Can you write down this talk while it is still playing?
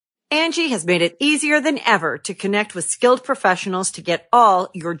Angie has made it easier than ever to connect with skilled professionals to get all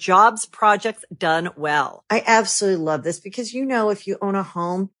your jobs projects done well. I absolutely love this because, if you own a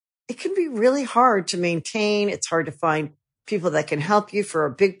home, it can be really hard to maintain. It's hard to find people that can help you for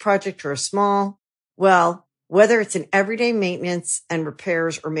a big project or a small. Well, whether it's in everyday maintenance and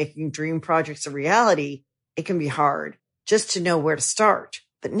repairs or making dream projects a reality, it can be hard just to know where to start.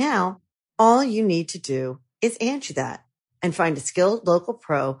 But now all you need to do is Angie that and find a skilled local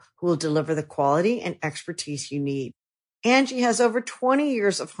pro who will deliver the quality and expertise you need. Angie has over 20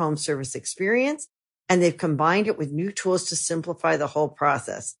 years of home service experience, and they've combined it with new tools to simplify the whole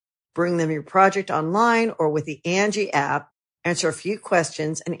process. Bring them your project online or with the Angie app, answer a few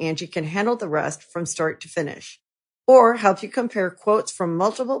questions, and Angie can handle the rest from start to finish. Or help you compare quotes from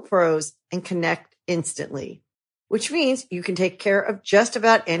multiple pros and connect instantly, which means you can take care of just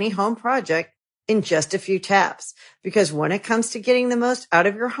about any home project in just a few taps. Because when it comes to getting the most out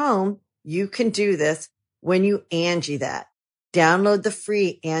of your home, you can do this when you Angie that. Download the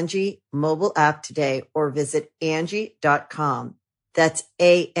free Angie mobile app today or visit Angie.com. That's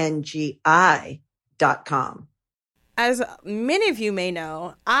ANGI.com. As many of you may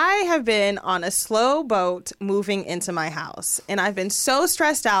know, I have been on a slow boat moving into my house, and I've been so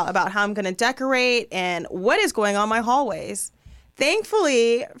stressed out about how I'm going to decorate and what is going on my hallways.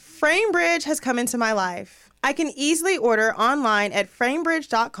 Thankfully, FrameBridge has come into my life. I can easily order online at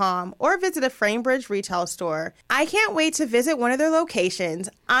framebridge.com or visit a FrameBridge retail store. I can't wait to visit one of their locations.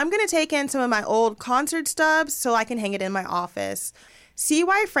 I'm going to take in some of my old concert stubs so I can hang it in my office. See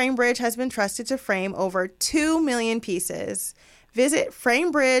why FrameBridge has been trusted to frame over 2 million pieces. Visit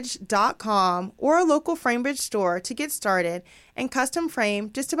framebridge.com or a local FrameBridge store to get started and custom frame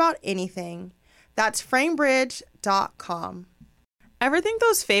just about anything. That's framebridge.com. Ever think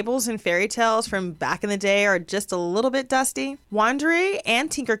those fables and fairy tales from back in the day are just a little bit dusty? Wandery and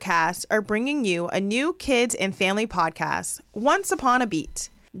Tinkercast are bringing you a new kids and family podcast, Once Upon a Beat.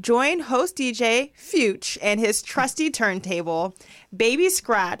 Join host DJ Fuchs and his trusty turntable, Baby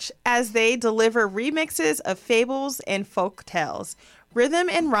Scratch, as they deliver remixes of fables and folk tales, rhythm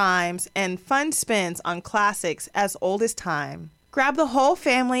and rhymes, and fun spins on classics as old as time. Grab the whole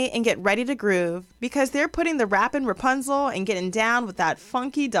family and get ready to groove because they're putting the rappin' Rapunzel and getting down with that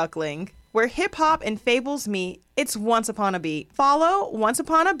funky duckling. Where hip-hop and fables meet, it's Once Upon a Beat. Follow Once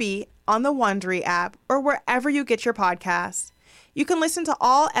Upon a Beat on the Wandery app or wherever you get your podcasts. You can listen to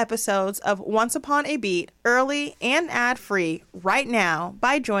all episodes of Once Upon a Beat early and ad-free right now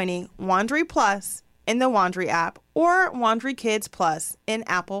by joining Wandery Plus in the Wandery app or Wandery Kids Plus in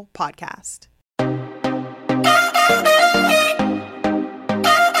Apple Podcast.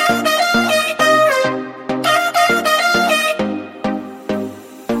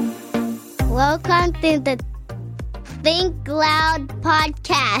 Welcome to the Think Loud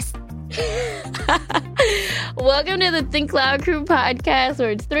podcast. Welcome to the Think Loud Crew podcast,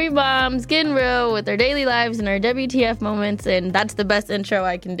 where it's three moms getting real with their daily lives and our WTF moments, and that's the best intro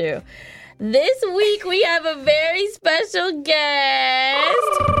I can do. This week we have a very special guest.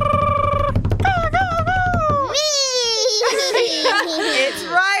 Me! It's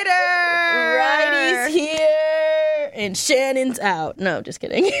Ryder! Ryder's here, and Shannon's out. No, just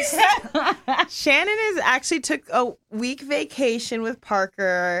kidding. Shannon actually took a week vacation with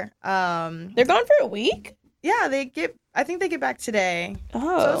Parker. They're gone for a week? Yeah, I think they get back today.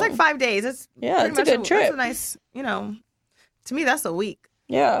 Oh. So it's like 5 days. It's a good trip. That's a nice, to me, that's a week.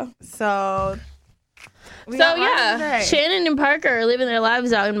 Yeah. So Shannon and Parker are living their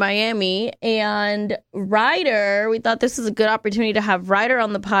lives out in Miami, and Ryder, we thought this was a good opportunity to have Ryder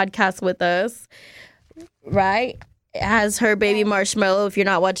on the podcast with us, right? Has her baby Marshmallow. If you're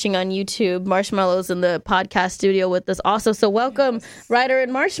not watching on YouTube, Marshmallow's in the podcast studio with us also. So welcome, Ryder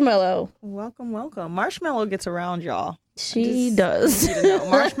and Marshmallow. Welcome. Marshmallow gets around, y'all. She does.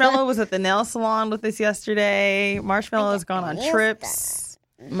 Marshmallow was at the nail salon with us yesterday. Marshmallow has gone on trips.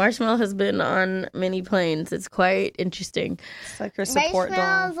 Marshmallow has been on many planes. It's quite interesting. It's like her support dog.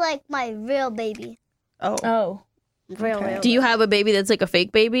 Marshmallow's like my real baby. Oh. Real. Do you have a baby that's like a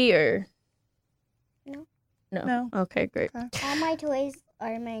fake baby or? No. Okay, great. All my toys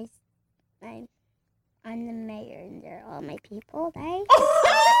are I'm the mayor and they're all my people, right?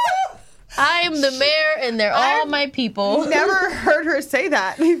 I am the mayor and they're all my people. Never heard her say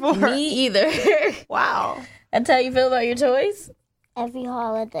that before. Me either. Wow. That's how you feel about your toys? Every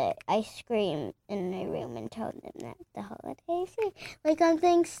holiday, I scream in my room and tell them that the holiday is like on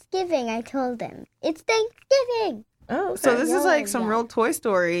Thanksgiving. I told them it's Thanksgiving. Oh, okay. So this is like some real Toy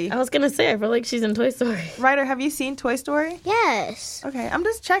Story. I was going to say, I feel like she's in Toy Story. Ryder, have you seen Toy Story? Yes. Okay, I'm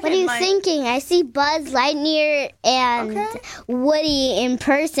just checking. What are you thinking? I see Buzz Lightyear and Woody in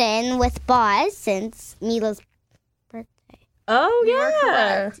person with Buzz since Mila's birthday. Oh, You are yeah.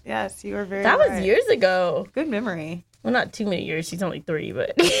 correct. Yes, you were very That right. was years ago. Good memory. Well, not too many years. She's only 3,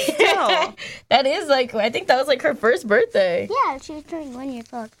 but Still. that is like, I think that was like her first birthday. Yeah, she was turning 1 year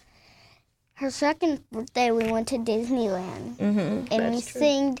old. Her second birthday, we went to Disneyland. Mm-hmm, And we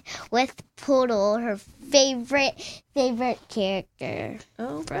sang with Poodle, her favorite character.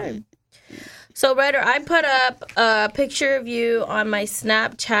 Oh, right. So, Ryder, I put up a picture of you on my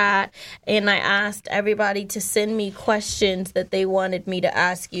Snapchat, and I asked everybody to send me questions that they wanted me to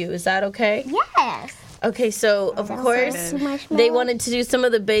ask you. Is that okay? Yes. Okay, so, of course, they wanted to do some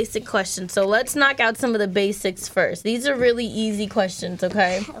of the basic questions. So, let's knock out some of the basics first. These are really easy questions,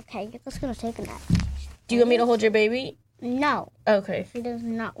 okay? Okay, you're just going to take a nap. Do you want me to hold your baby? No. Okay. She does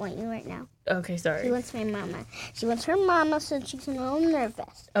not want you right now. Okay, She sorry. wants my mama. She wants her mama since she's a little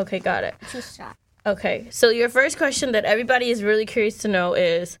nervous. Okay, got it. She's shocked. Okay, so your first question that everybody is really curious to know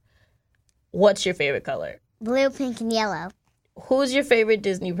is, what's your favorite color? Blue, pink, and yellow. Who's your favorite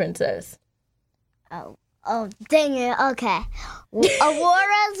Disney princess? Oh, dang it. Okay.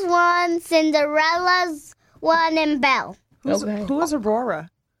 Aurora's one, Cinderella's one, and Belle. Who is Aurora?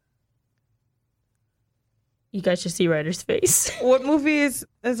 You guys should see Ryder's face. What movie is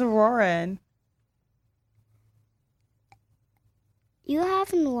Aurora in? You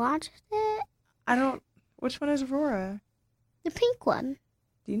haven't watched it? I don't. Which one is Aurora? The pink one.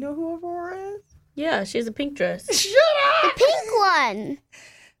 Do you know who Aurora is? Yeah, she has a pink dress. Shut up! The pink one.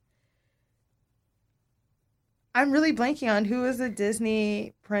 I'm really blanking on who is a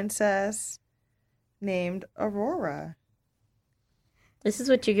Disney princess named Aurora. This is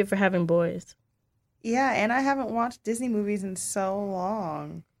what you get for having boys. Yeah, and I haven't watched Disney movies in so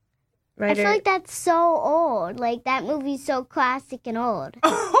long. I Ryder, feel like that's so old. Like, that movie's so classic and old.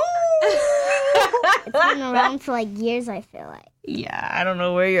 It's been around for, like, years, I feel like. yeah, I don't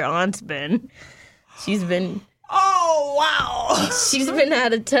know where your aunt's been. She's been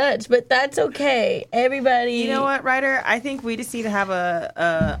out of touch, but that's okay. Everybody, You know what, Ryder? I think we just need to have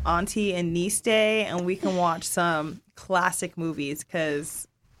a auntie and niece day, and we can watch some classic movies because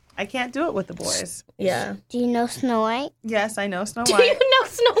I can't do it with the boys. Yeah. Do you know Snow White? Yes, I know Snow Do you White. know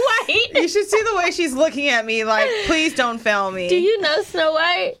Snow White? You should see the way she's looking at me like, please don't fail me. Do you know Snow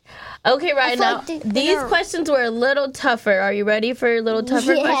White? Okay, right feel now, like these questions were a little tougher. Are you ready for a little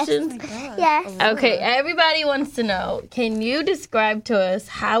tougher Yes. questions? Yes. Okay, everybody wants to know, can you describe to us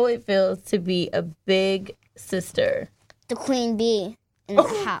how it feels to be a big sister? The queen bee in the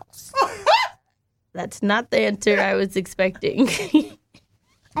house. That's not the answer I was expecting.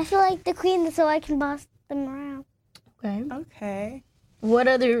 I feel like the queen so I can boss them around. Okay. Okay. What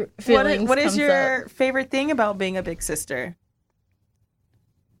other feelings What is comes your up? favorite thing about being a big sister?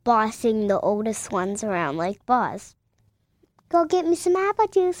 Bossing the oldest ones around like Buzz. Go get me some apple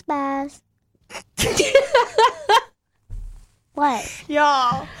juice, Buzz. What?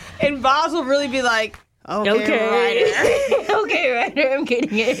 Y'all. And Boz will really be like, okay. Ryder. Okay, Ryder, I'm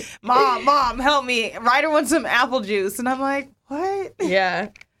getting it. Mom, help me. Ryder wants some apple juice. And I'm like, what? Yeah.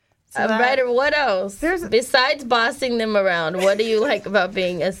 So that- Ryder, what else? Besides bossing them around, what do you like about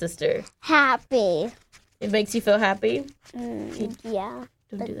being a sister? Happy. It makes you feel happy? Yeah.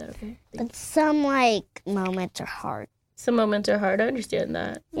 Don't do that, okay? But some, like, moments are hard. Some moments are hard. I understand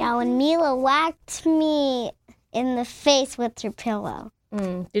that. Yeah, when Mila whacked me in the face with her pillow.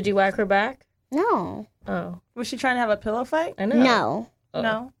 Did you whack her back? No. Oh. Was she trying to have a pillow fight? I know. No. Oh.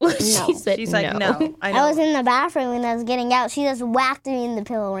 No. She said She's like, no. I know. I was in the bathroom and I was getting out. She just whacked me in the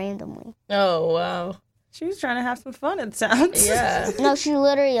pillow randomly. Oh, wow. She was trying to have some fun, it sounds. Yeah. No, she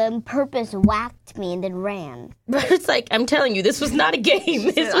literally on purpose whacked me and then ran. But it's like, I'm telling you, this was not a game.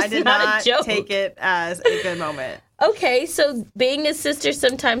 This was I did not a joke. take it as a good moment. Okay, so being a sister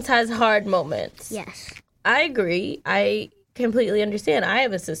sometimes has hard moments. Yes. I agree. I completely understand. I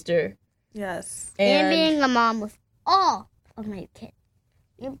have a sister. Yes. And being a mom with all of my kids.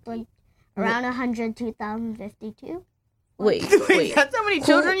 Like around 102,052. Wait. That's how many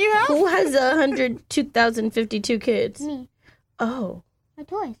children you have? Who has 102,052 kids? Me. Oh, My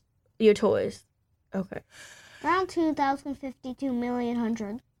toys. your toys. Okay. Around 2,052 million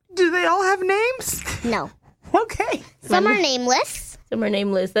hundred. Do they all have names? No. Okay. Some are nameless. Some are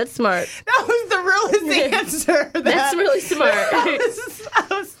nameless. That's smart. That was the realest answer. That's really smart.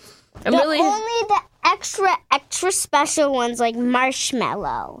 I'm really Only the extra special ones like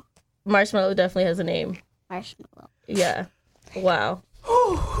Marshmallow. Marshmallow definitely has a name. Marshmallow. Yeah. Wow.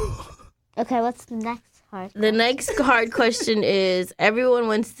 Okay, what's the next hard. The next hard question is, everyone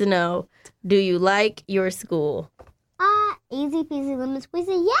wants to know, do you like your school? Easy peasy lemon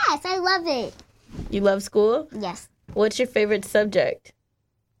squeezy. Yes, I love it. You love school? Yes. What's your favorite subject?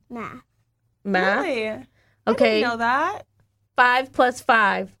 Math. Math? Really? I Okay. didn't know that. 5 plus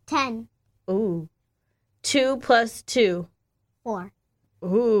 5. 10. Ooh. 2 plus 2. 4.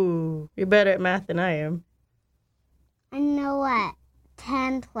 Ooh. You're better at math than I am. I know what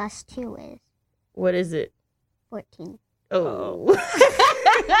 10 plus 2 is. What is it? 14. Oh.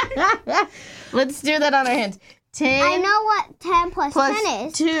 Let's do that on our hands. 10 I know what 10 plus 10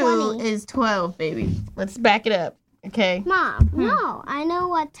 is. 2 20. is 12, baby. Let's back it up. Okay. Mom, no. I know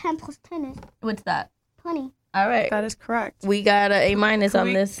what 10 plus 10 is. What's that? 20. All right. That is correct. We got a A-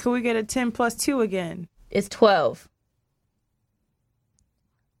 on this. Could we get a 10 plus 2 again? It's 12.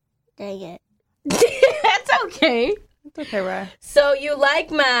 Dang it. That's okay. It's okay, Ray. So you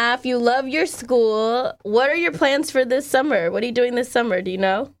like math. You love your school. What are your plans for this summer? What are you doing this summer? Do you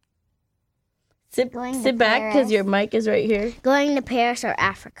know? Sit back because Paris. your mic is right here. Going to Paris or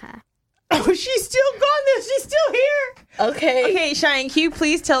Africa. Oh, she's still gone there. She's still here. Okay. Okay, Cheyenne, can you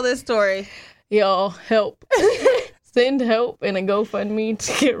please tell this story? Y'all, help. Send help and a GoFundMe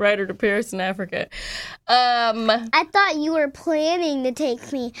to get Ryder to Paris in Africa. I thought you were planning to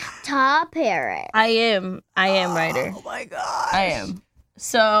take me to Paris. I am Ryder. Oh, my God. I am.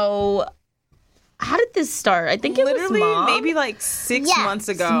 So, how did this start? I think it Literally, was Mom. maybe like 6 Yes. months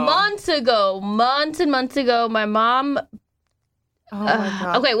ago. Months and months ago, my mom. Oh, my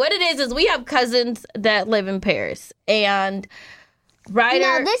God. Okay, what it is we have cousins that live in Paris, and Ryder.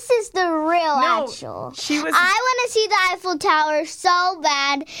 No, this is the real actual. She was. I want to see the Eiffel Tower so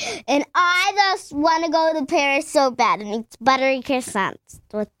bad, and I just want to go to Paris so bad and eat buttery croissants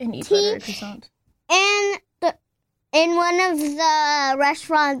with and eat tea butter croissant. in one of the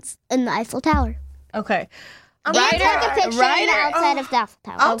restaurants in the Eiffel Tower. Okay. I'm going to take a picture outside of the Eiffel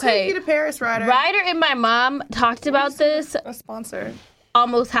Tower. I'll Okay. take you to Paris, Ryder. Ryder and my mom talked about this A sponsor.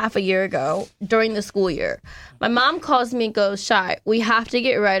 almost half a year ago during the school year. My mom calls me and goes, Shy, we have to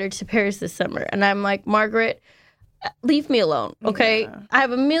get Ryder to Paris this summer. And I'm like, Margaret, leave me alone, okay? Yeah. I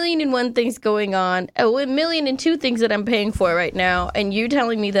have 1,000,001 things going on, 1,000,002 things that I'm paying for right now, and you're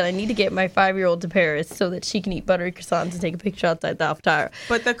telling me that I need to get my 5-year-old to Paris so that she can eat buttery croissants and take a picture outside the Eiffel Tower.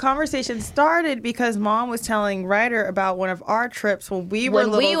 But the conversation started because Mom was telling Ryder about one of our trips when we were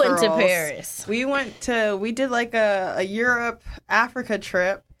little went to girls. Paris. We did like a Europe, Africa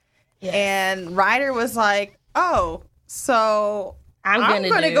trip. Yes. And Ryder was like, oh, so I'm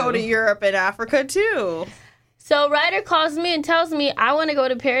going to go to Europe and Africa too. So Ryder calls me and tells me I want to go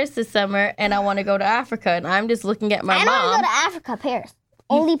to Paris this summer and I want to go to Africa. And I'm just looking at my I mom. don't want to go to Africa, Paris.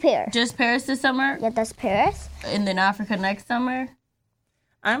 Only Paris. Just Paris this summer? Yeah, that's Paris. And then Africa next summer?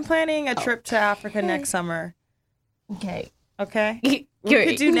 I'm planning a trip to Africa next summer. Okay. Okay? Great. We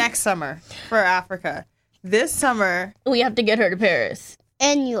could do next summer for Africa. This summer. We have to get her to Paris.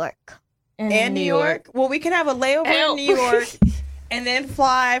 And New York. And New York. Well, we can have a layover Help. in New York and then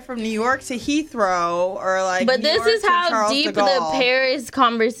fly from New York to Heathrow or like. But New this York is to how Charles deep de the Gaulle. Paris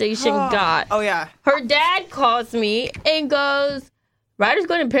conversation got. Oh yeah. Her dad calls me and goes, Ryder's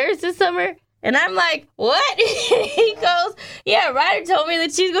going to Paris this summer? And I'm like, what? He goes, yeah, Ryder told me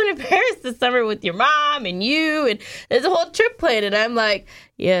that she's going to Paris this summer with your mom and you, and there's a whole trip planned. And I'm like,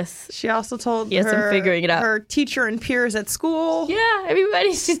 yes. She also told Yes, her, I'm figuring it out. her teacher and peers at school.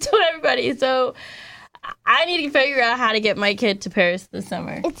 Yeah, she told everybody. So I need to figure out how to get my kid to Paris this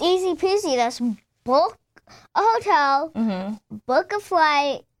summer. It's easy peasy. Just book a hotel, book a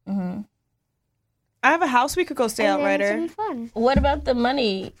flight, I have a house we could go stay out, and then Ryder. it's gonna be fun. What about the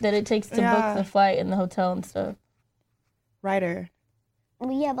money that it takes to Yeah. book the flight and the hotel and stuff? Ryder.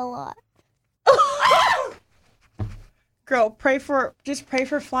 We have a lot. Girl, just pray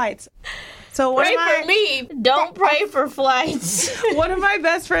for flights. So Pray for me. Don't pray for flights. One of my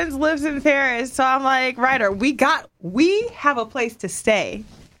best friends lives in Paris, so I'm like, Ryder, we have a place to stay.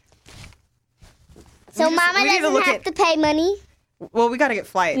 So we Mama need to doesn't look have at- to pay money. Well, we got to get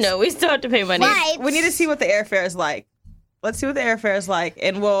flights. No, we still have to pay money. Flights. We need to see what the airfare is like. Let's see what the airfare is like,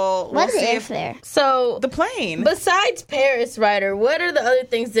 and we'll What is see if airfare? So, the plane. besides Paris, Ryder, what are the other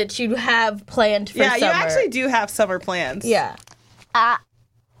things that you have planned for Yeah, summer? you actually do have summer plans. Yeah.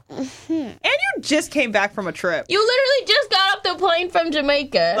 And you just came back from a trip. You literally just got off the plane from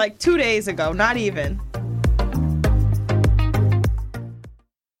Jamaica. Like 2 days ago, not even.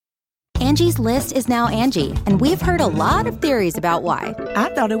 Angie's List is now Angie, and we've heard a lot of theories about why.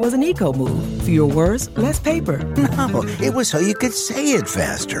 I thought it was an eco move. Fewer words, less paper. No, it was so you could say it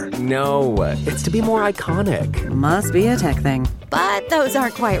faster. No, it's to be more iconic. Must be a tech thing. But those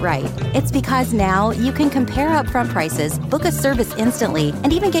aren't quite right. It's because now you can compare upfront prices, book a service instantly,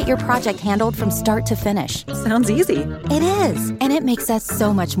 and even get your project handled from start to finish. Sounds easy. It is, and it makes us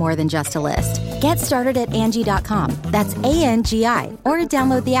so much more than just a list. Get started at Angie.com. That's ANGI, or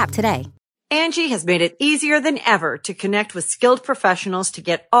download the app today. Angie has made it easier than ever to connect with skilled professionals to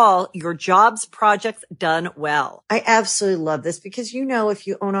get all your jobs projects done well. I absolutely love this because, if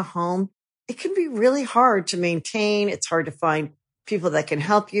you own a home, it can be really hard to maintain. It's hard to find people that can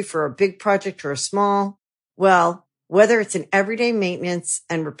help you for a big project or a small. Well, whether it's in everyday maintenance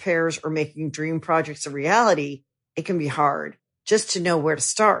and repairs or making dream projects a reality, it can be hard just to know where to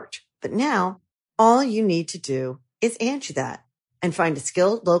start. But now all you need to do is Angie that and find a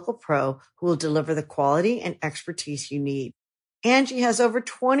skilled local pro who will deliver the quality and expertise you need. Angie has over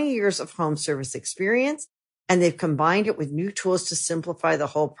 20 years of home service experience, and they've combined it with new tools to simplify the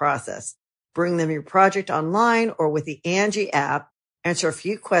whole process. Bring them your project online or with the Angie app, answer a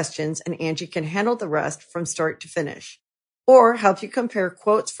few questions, and Angie can handle the rest from start to finish. Or help you compare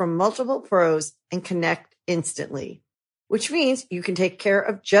quotes from multiple pros and connect instantly, which means you can take care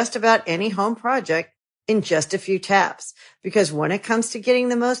of just about any home project in just a few taps. Because when it comes to getting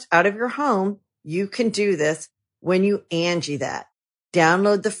the most out of your home, you can do this when you Angie that.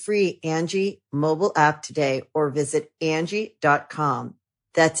 Download the free Angie mobile app today or visit Angie.com.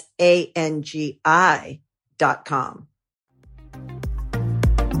 That's ANGI.com.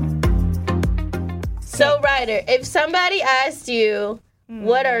 So, Ryder, if somebody asked you,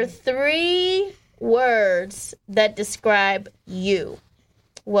 what are 3 words that describe you,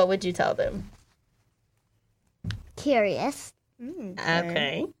 what would you tell them? Curious.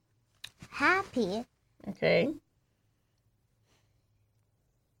 Okay. Happy. Okay.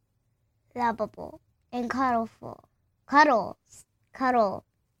 Lovable. And cuddleful. Cuddly.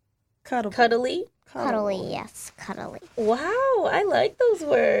 Cuddly, yes. Cuddly. Wow, I like those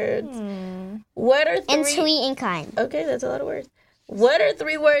words. What are 3... And sweet and kind. Okay, that's a lot of words. What are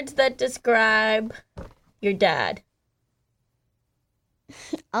 3 words that describe your dad?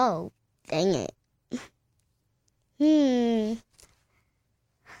 Oh, dang it.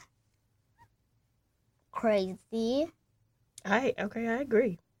 Crazy. I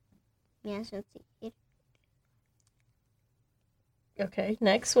agree. Yes, Okay,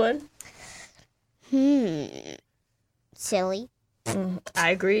 next one. Silly. I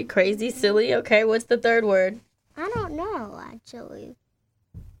agree. Crazy, silly. Okay, what's the 3rd word? I don't know, actually.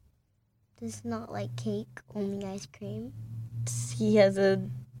 Does not like cake, only ice cream. He has a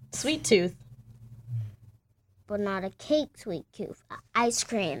sweet tooth. But not a cake sweet tooth. Ice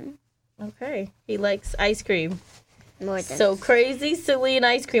cream. Okay, he likes ice cream. More than So crazy, silly, and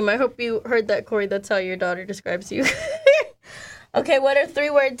ice cream. I hope you heard that, Corey. That's how your daughter describes you. Okay, what are 3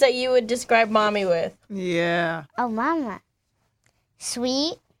 words that you would describe mommy with? Yeah. Oh, mama.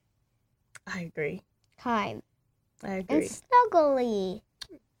 Sweet. I agree. Kind. I agree. And snuggly.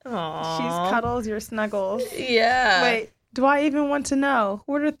 Aww. She's cuddles, you're snuggles. Yeah. Wait, do I even want to know?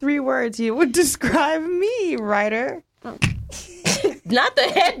 What are 3 words you would describe me, Ryder? Not the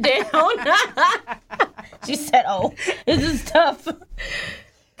head down. She said, oh, this is tough.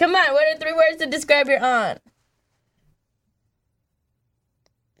 Come on, what are 3 words to describe your aunt?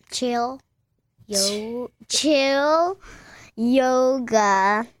 Chill. Chill.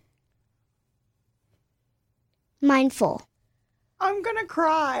 Yoga. Mindful. I'm gonna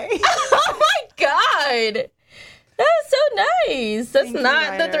cry. Oh my God. That was so nice. That's Thank you,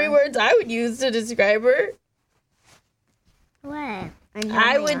 not the Ryder. 3 words I would use to describe her. What?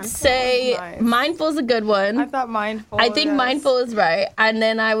 I would say Nice. mindful is a good one. I thought mindful. I think yes. mindful is right. And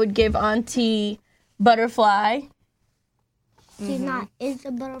then I would give Auntie butterfly. She's not. Is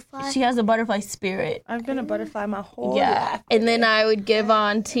a butterfly? She has a butterfly spirit. I've been a butterfly my whole Yeah. life. And then I would give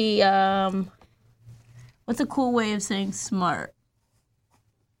Auntie, what's a cool way of saying smart?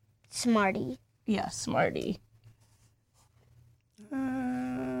 Smarty. Yeah, smarty.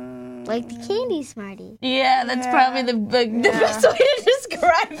 Like the candy Smarty. Yeah, that's probably the best way to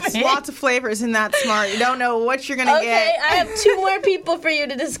describe There's it. lots of flavors in that smart. You don't know what you're gonna Okay, get. I have 2 more people for you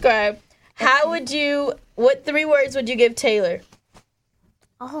to describe. What 3 words would you give Taylor?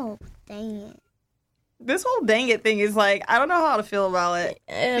 Oh, dang it. This whole dang it thing is like, I don't know how to feel about it.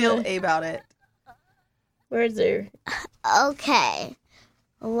 About it. Where's there? Okay.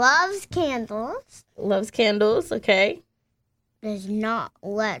 Loves candles. Loves candles, okay. Does not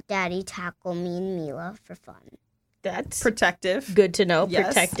let Daddy tackle me and Mila for fun. That's Protective. good to know. Yes.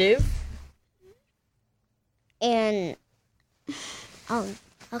 Protective. And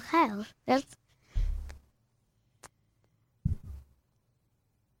Okay. That's...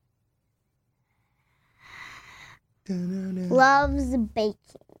 Loves baking.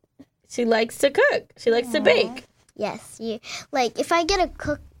 She likes to cook. She likes to bake. Yes. Like, if I get a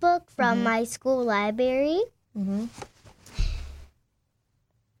cookbook from my school library,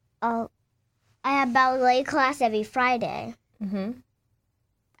 I have ballet class every Friday. I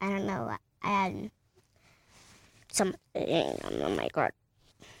don't know. I had something on my card.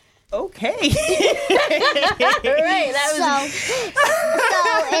 Okay. Right. That was So,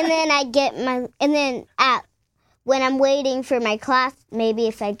 and then I get when I'm waiting for my class, maybe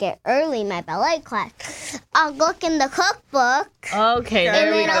if I get early, my ballet class, I'll look in the cookbook. Okay,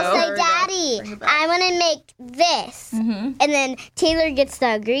 there we And then go. I'll say, Daddy, I want to make this. And then Taylor gets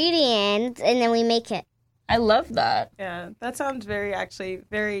the ingredients, and then we make it. I love that. Yeah, that sounds very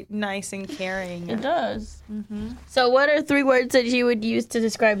nice and caring. It does. So what are 3 words that you would use to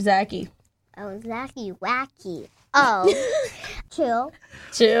describe Zachy? Oh, Zachy wacky. Oh, chill.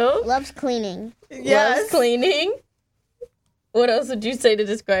 Chill. Loves cleaning. Loves cleaning. What else would you say to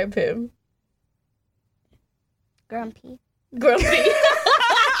describe him? Grumpy. Grumpy.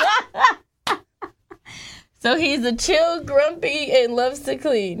 So he's a chill, grumpy, and loves to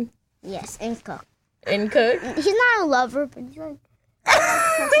clean. Yes, and cook. And cook? He's not a lover, but he's like, I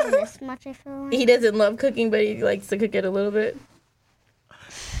like cooking this much, I feel like. He doesn't love cooking, but he likes to cook it a little bit?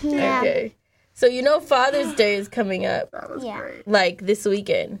 Yeah. Okay. So you know Father's Day is coming up. That was great. Like this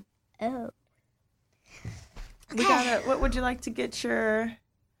weekend. Oh. What would you like to get your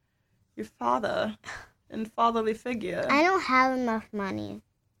father and fatherly figure? I don't have enough money.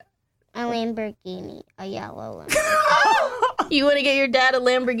 A Lamborghini. A yellow Lamborghini. You want to get your dad a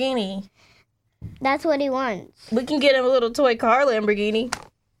Lamborghini? That's what he wants. We can get him a little toy car Lamborghini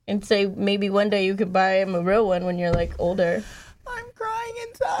and say maybe one day you could buy him a real one when you're like older. I'm crying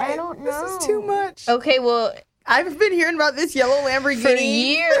inside. I don't know. This is too much. Okay, well, I've been hearing about this yellow Lamborghini for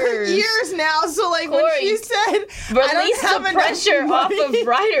years. years now. So like when Corey, she said, release the pressure off of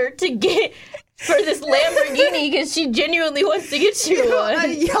Ryder to get for this Lamborghini because she genuinely wants to get you a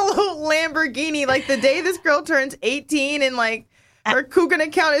one. yellow Lamborghini, like the day this girl turns 18 and like her Coogan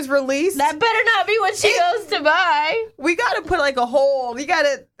account is released. That better not be what she goes to buy. We gotta put like a hold.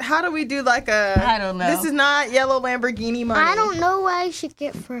 How do we do like a? I don't know. This is not yellow Lamborghini money. I don't know what I should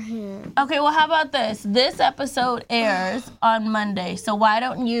get for him. Okay, well, how about this? This episode airs on Monday, so why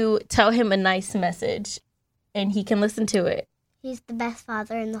don't you tell him a nice message and he can listen to it? He's the best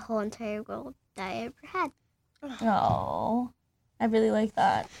father in the whole entire world that I ever had. Oh, I really like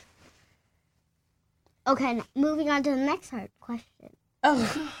that. Okay, now, moving on to the next hard question.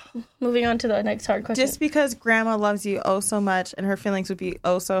 Oh, moving on to the next hard question. Just because Grandma loves you oh so much and her feelings would be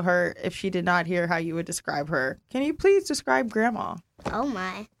oh so hurt if she did not hear how you would describe her. Can you please describe Grandma? Oh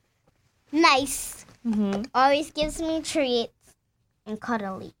my. Nice. Always gives me treats and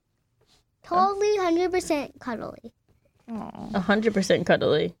cuddly. Totally 100% cuddly. 100%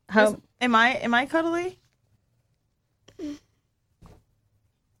 cuddly. How? Am I cuddly?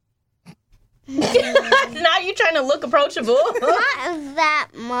 Now you're trying to look approachable. Not that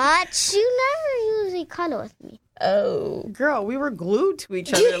much. You never usually cuddle with me. Oh. Girl, we were glued to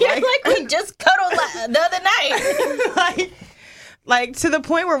each other. Like we just cuddled the other night. like to the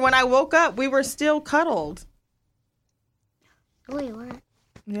point where when I woke up, we were still cuddled. Oh, you weren't.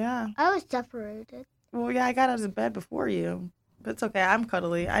 Yeah. I was separated. Well, yeah, I got out of bed before you. But it's okay. I'm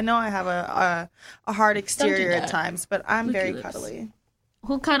cuddly. I know I have a hard exterior at times, but I'm very cuddly.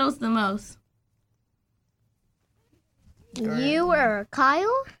 Who cuddles the most? You or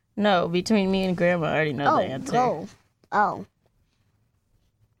Kyle? No, between me and Grandma, I already know the answer. Oh.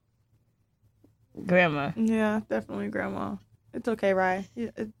 Grandma. Yeah, definitely Grandma. It's okay, Rye.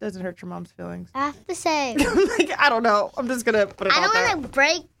 It doesn't hurt your mom's feelings. I have to say, like, I don't know. I'm just going to put it I out there. don't want to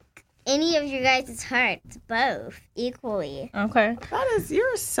break any of your guys' hearts, both, equally. Okay.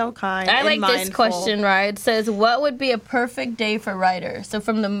 You're so kind. I and like mindful. this question, right? It says, what would be a perfect day for Ryder? So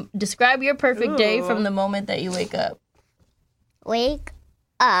describe your perfect day from the moment that you wake up. Wake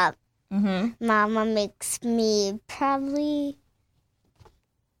up. Mama makes me probably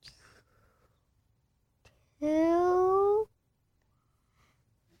 3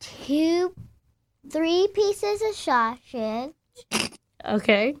 pieces of sausage.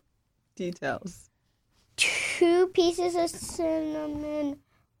 Okay. Details. 2 pieces of cinnamon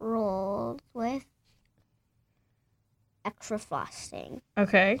rolls with extra frosting.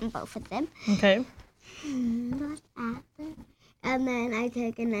 Okay. On both of them. Okay. And then I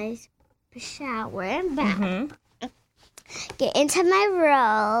take a nice shower and bath. Get into my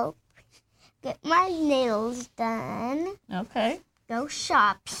robe. Get my nails done. Okay. go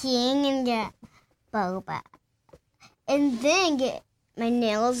shopping and get boba. And then get my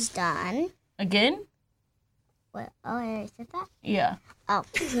nails done. Again? What? Oh, I already said that? Yeah. Oh,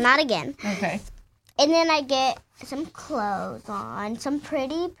 not again. Okay. And then I get some clothes on, some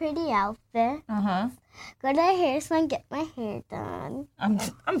pretty outfit. Uh-huh. Go to the hair salon, get my hair done.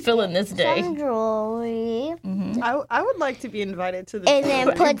 I'm feeling this day. Some jewelry. Mm-hmm. I would like to be invited to the and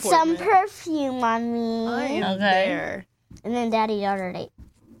then put some perfume on me. I am there. And then daddy-daughter date.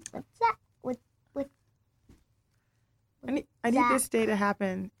 What's that? I need this day to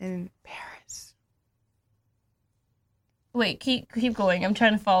happen in Paris. Wait, keep going. I'm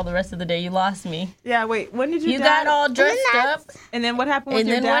trying to follow the rest of the day. You lost me. Yeah, wait. When did you got all dressed up? And then what happened with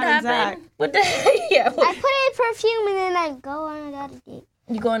your dad and Zach? What the yeah. I put in perfume and then I go on a daddy date.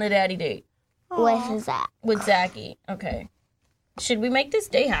 You go on a daddy date? With Zach. With Zachy. Okay. Should we make this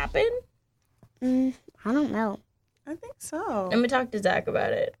day happen? I don't know. I think so. Let me talk to Zach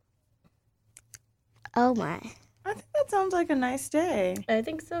about it. Oh my. I think that sounds like a nice day. I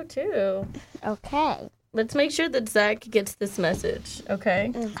think so too. Okay. Let's make sure that Zach gets this message,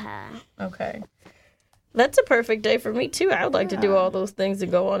 okay? Okay. That's a perfect day for me too. I would like to do all those things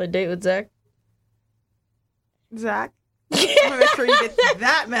and go on a date with Zach. Zach, I'm gonna make sure you get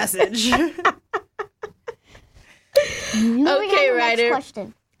that message. Okay, Ryder.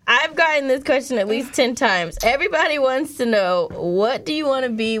 Question. I've gotten this question at least 10 times. Everybody wants to know, what do you want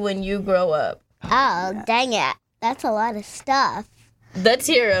to be when you grow up? Oh, dang it. That's a lot of stuff. Let's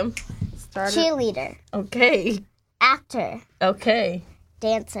hear him. Cheerleader. Okay. Actor. Okay.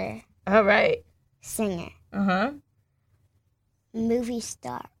 Dancer. All right. Singer. Uh-huh. Movie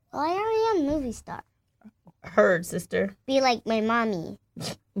star. Well, I already am a movie star. Heard, sister. Be like my mommy.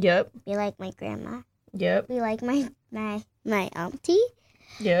 Yep. Be like my grandma. Yep. Be like my auntie.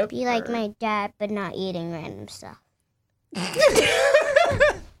 Yep. Be like my dad, but not eating random stuff.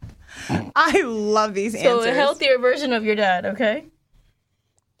 I love these answers. So a healthier version of your dad, okay?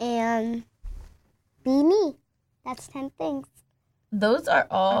 And be me. That's 10 things. Those are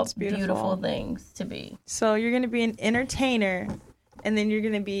all beautiful things to be. So you're going to be an entertainer, and then you're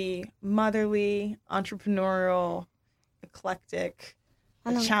going to be motherly, entrepreneurial, eclectic,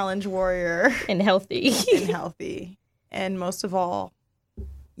 a challenge warrior. And healthy. And most of all,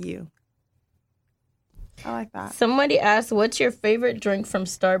 you. I like that. Somebody asked, what's your favorite drink from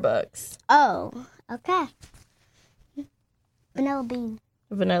Starbucks? Oh, okay. Vanilla bean.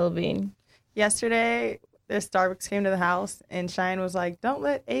 Vanilla bean. Yesterday, the Starbucks came to the house, and Cheyenne was like, don't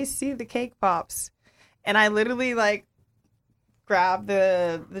let Ace see the cake pops. And I literally, grab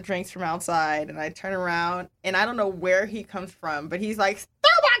the drinks from outside, and I turn around, and I don't know where he comes from, but he's like,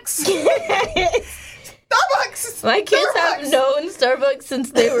 Starbucks! Starbucks! My kids have known Starbucks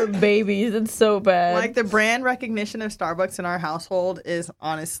since they were babies. It's so bad. The brand recognition of Starbucks in our household is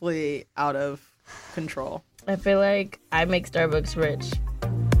honestly out of control. I feel like I make Starbucks rich.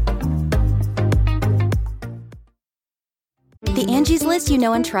 The Angie's List you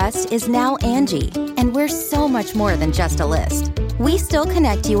know and trust is now Angie, and we're so much more than just a list. We still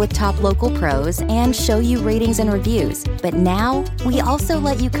connect you with top local pros and show you ratings and reviews, but now we also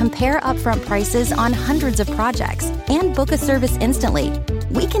let you compare upfront prices on hundreds of projects and book a service instantly.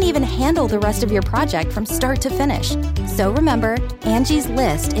 We can even handle the rest of your project from start to finish. So remember, Angie's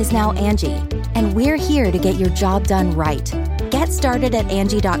List is now Angie, and we're here to get your job done right. Get started at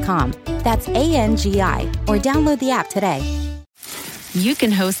Angie.com. That's ANGI, or download the app today. You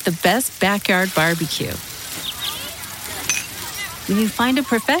can host the best backyard barbecue when you find a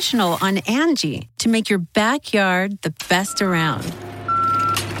professional on Angie to make your backyard the best around.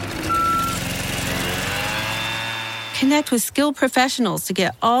 Connect with skilled professionals to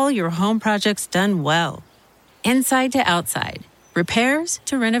get all your home projects done well. Inside to outside, repairs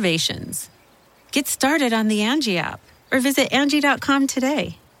to renovations. Get started on the Angie app or visit Angie.com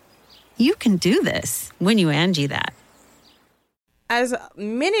today. You can do this when you Angie that. As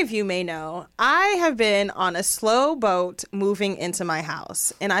many of you may know, I have been on a slow boat moving into my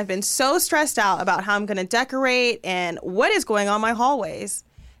house, and I've been so stressed out about how I'm going to decorate and what is going on my hallways.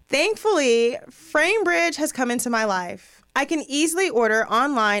 Thankfully, FrameBridge has come into my life. I can easily order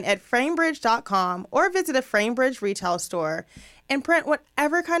online at framebridge.com or visit a FrameBridge retail store and print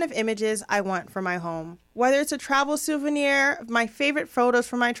whatever kind of images I want for my home. Whether it's a travel souvenir, my favorite photos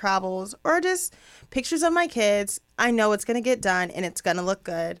from my travels, or just pictures of my kids, I know it's going to get done and it's going to look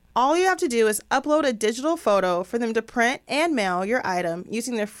good. All you have to do is upload a digital photo for them to print and mail your item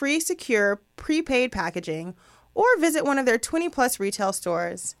using their free, secure, prepaid packaging, or visit one of their 20-plus retail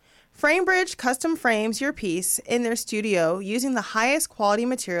stores. FrameBridge custom frames your piece in their studio using the highest quality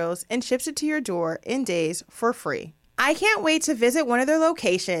materials and ships it to your door in days for free. I can't wait to visit one of their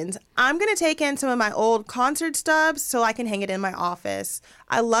locations. I'm going to take in some of my old concert stubs so I can hang it in my office.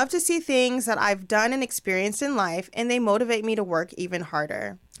 I love to see things that I've done and experienced in life, and they motivate me to work even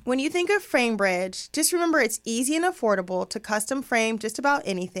harder. When you think of FrameBridge, just remember it's easy and affordable to custom frame just about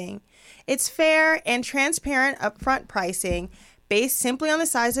anything. It's fair and transparent upfront pricing based simply on the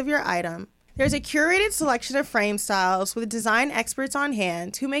size of your item. There's a curated selection of frame styles with design experts on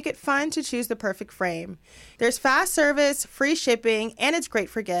hand who make it fun to choose the perfect frame. There's fast service, free shipping, and it's great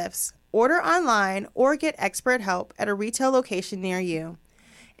for gifts. Order online or get expert help at a retail location near you.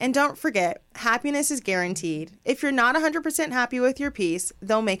 And don't forget, happiness is guaranteed. If you're not 100% happy with your piece,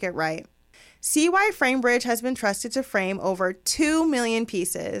 they'll make it right. See why FrameBridge has been trusted to frame over 2 million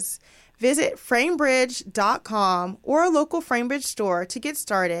pieces. Visit framebridge.com or a local FrameBridge store to get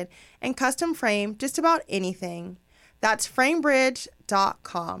started and custom frame just about anything. That's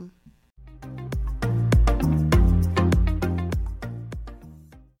framebridge.com.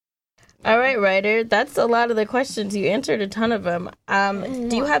 All right, Ryder, that's a lot of the questions. You answered a ton of them.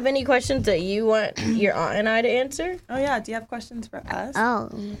 Do you have any questions that you want your aunt and I to answer? Oh, yeah. Do you have questions for us? Oh.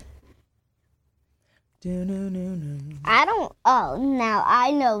 I don't. Oh, now I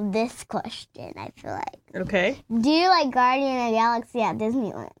know this question, I feel like. Okay. Do you like Guardian of the Galaxy at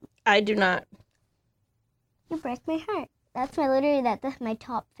Disneyland? I do not. You break my heart. That's my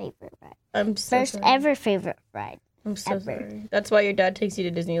top favorite ride. I'm so First sorry. ever favorite ride. I'm so sorry. That's why your dad takes you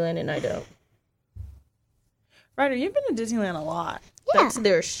to Disneyland and I don't. Ryder, you've been to Disneyland a lot. Yeah. That's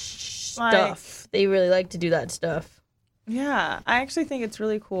their stuff. They really like to do that stuff. Yeah, I actually think it's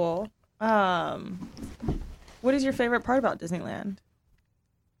really cool. What is your favorite part about Disneyland?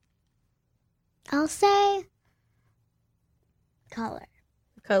 I'll say color.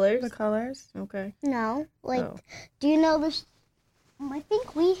 Colors? The colors? Okay. No, do you know this? I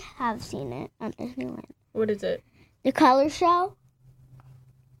think we have seen it at Disneyland. What is it? The color show.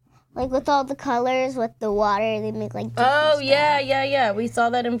 Like with all the colors, with the water, they make like. Oh, yeah. We saw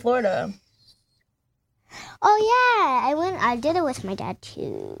that in Florida. Oh yeah, I did it with my dad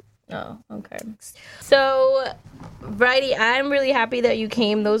too. Oh, okay. So, Bridie, I'm really happy that you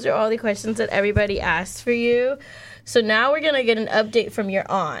came. Those are all the questions that everybody asked for you. So now we're going to get an update from your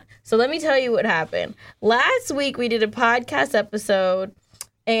aunt. So let me tell you what happened. Last week we did a podcast episode,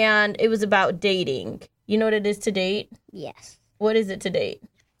 and it was about dating. You know what it is to date? Yes. What is it to date?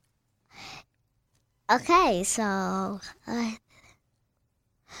 Okay, so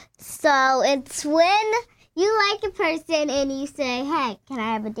it's when you like a person and you say, hey, can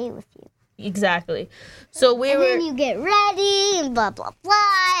I have a date with you? Exactly. So then you get ready and blah, blah,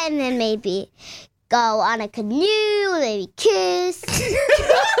 blah, and then maybe go on a canoe, maybe kiss.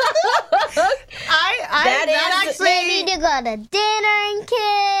 Maybe to go to dinner and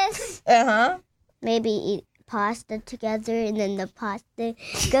kiss. Uh-huh. Maybe eat pasta together, and then the pasta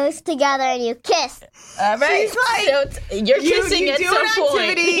goes together and you kiss. All right. So you're kissing you at do some an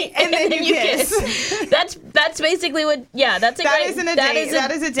activity point. and then you kiss. That's basically what, that's a that great. Isn't a date.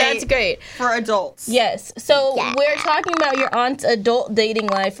 That is a date. That's great. For adults. Yes. So we're talking about your aunt's adult dating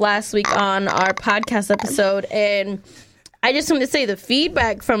life last week on our podcast episode, and I just want to say the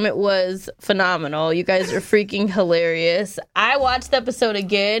feedback from it was phenomenal. You guys are freaking hilarious. I watched the episode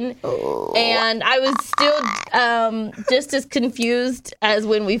again, and I was still just as confused as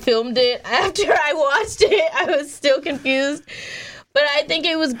when we filmed it. After I watched it, I was still confused. But I think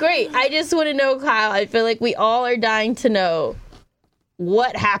it was great. I just want to know, Kyle, I feel like we all are dying to know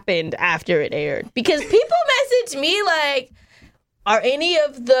what happened after it aired. Because people message me like, are any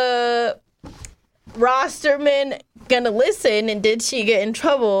of the rostermen gonna listen, and did she get in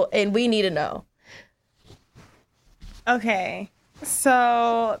trouble? And we need to know. Okay,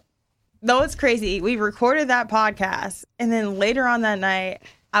 so though it's crazy, we recorded that podcast, and then later on that night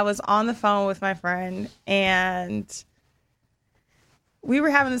I was on the phone with my friend, and we were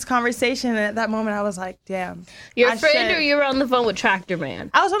having this conversation, and at that moment I was like, damn. Your friend, or you were on the phone with Tractor Man?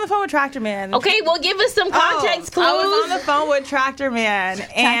 I was on the phone with Tractor Man. Okay, well, give us some context clues. I was on the phone with Tractor Man.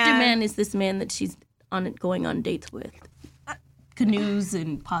 Tractor Man is this man that she's going on dates with. Canoes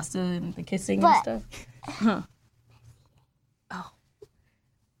and pasta and the kissing and stuff. Huh. Oh.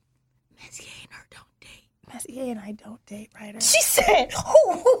 Messier and her don't date. Messier and I don't date, Ryder. She said,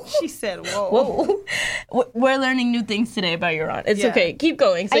 She said, whoa. We're learning new things today about your aunt. It's okay. Keep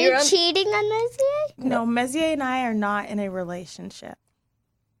going. So are you cheating on Messier? No, Messier and I are not in a relationship.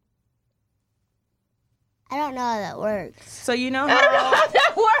 I don't know how that works. So you know how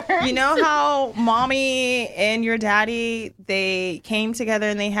that works. You know how mommy and your daddy, they came together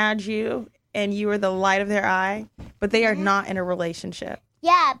and they had you and you were the light of their eye, but they are not in a relationship.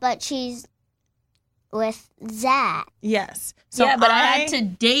 Yeah, but she's with Zach. Yes. So yeah, but I had to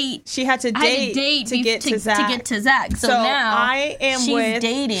date. She had to date to get to Zach. So now I am she's with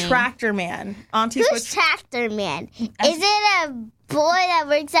dating Tractor Man. Auntie's Who's with Tractor Man? Is it a boy that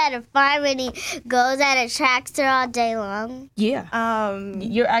works at a farm and he goes at a tractor all day long? Yeah.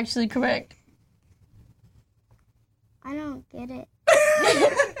 You're actually correct. I don't get it.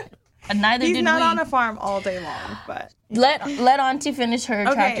 Neither He's did not we. on a farm all day long, but Let Auntie finish her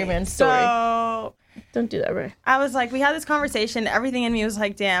Tractor Man story. So don't do that, Ray. I was like, we had this conversation. Everything in me was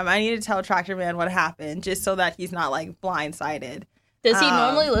like, damn, I need to tell Tractor Man what happened just so that he's not like blindsided. Does he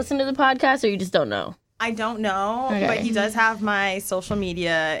normally listen to the podcast, or you just don't know? I don't know, but he does have my social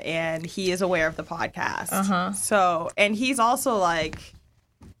media, and he is aware of the podcast. So, and he's also like,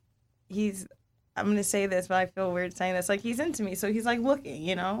 I'm going to say this, but I feel weird saying this. Like, he's into me, so he's like looking,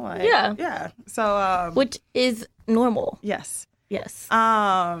 you know? Like, yeah. So, which is normal. Yes.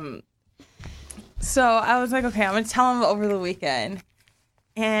 So I was like, okay, I'm going to tell him over the weekend.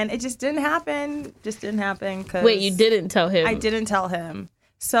 And it just didn't happen. Cause wait, you didn't tell him? I didn't tell him.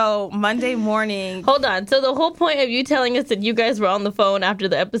 So Monday morning. Hold on. So the whole point of you telling us that you guys were on the phone after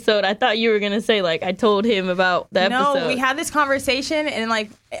the episode, I thought you were going to say, like, I told him about the episode. No, we had this conversation, and,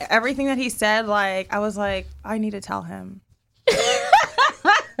 like, everything that he said, like, I was like, I need to tell him.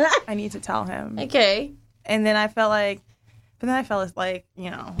 I need to tell him. Okay. And then I felt like, but then I felt like,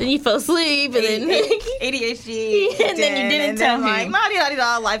 you know. Then you fell asleep, and then ADHD. And then you didn't tell him. Like,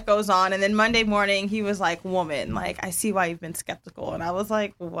 la-di-da-di-da, life goes on. And then Monday morning, he was like, woman, like, I see why you've been skeptical. And I was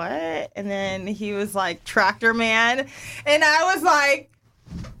like, what? And then he was like, Tractor Man. And I was like,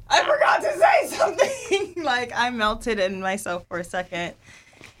 I forgot to say something. Like, I melted in myself for a second.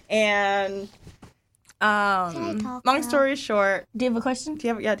 And long story short. Do you have a question? Do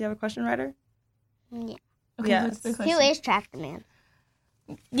you have a question, Ryder? Yeah. Okay, yes. what's the question? Who is Tractor Man?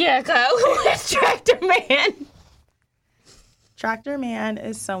 Yeah, Kyle, who is Tractor Man? Tractor Man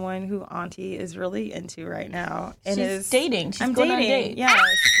is someone who Auntie is really into right now. And She's dating. I'm going dating. On a date. Yes.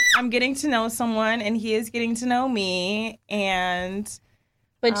 I'm getting to know someone, and he is getting to know me.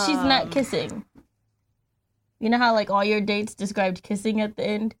 But she's not kissing. You know how, like, all your dates described kissing at the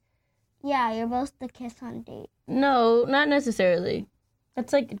end? Yeah, you're supposed to kiss on date. No, not necessarily.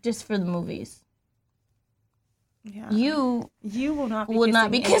 That's, like, just for the movies. Yeah. You will not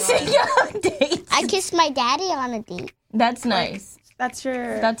be kissing on dates. I kissed my daddy on a date. That's nice. That's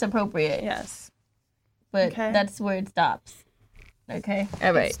appropriate. Yes. But that's where it stops. Okay.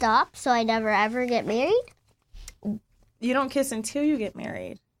 All right. Stop, so I never ever get married? You don't kiss until you get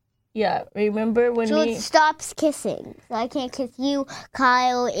married. Yeah. Remember when it stops kissing. So I can't kiss you,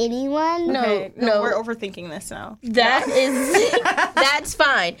 Kyle, anyone? No. We're overthinking this now. That's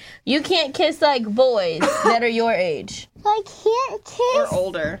fine. You can't kiss, like, boys that are your age. I can't kiss. Or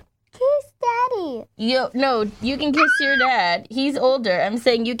older. Kiss daddy. You can kiss your dad. He's older. I'm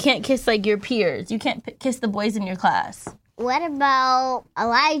saying you can't kiss, like, your peers. You can't kiss the boys in your class. What about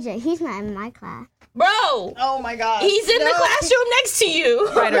Elijah? He's not in my class. Bro! Oh my God. He's in the classroom next to you.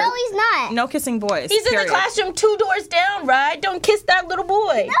 Ryder, no, he's not. No kissing boys. He's in the classroom 2 doors down, right? Don't kiss that little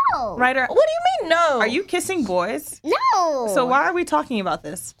boy. No. Ryder. What do you mean, no? Are you kissing boys? No. So why are we talking about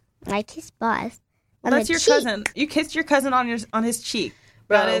this? I kiss boys. That's your cousin. You kissed your cousin on his cheek.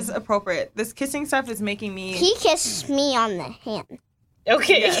 Bro. That is appropriate. This kissing stuff is making me... He kissed me on the hand.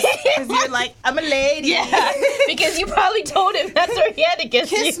 Okay. Because you're like, I'm a lady. Yeah, because you probably told him that's where he had to kiss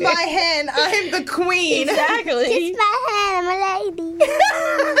Kiss you. my hand. I'm the queen. Exactly. Kiss my hand. I'm a lady.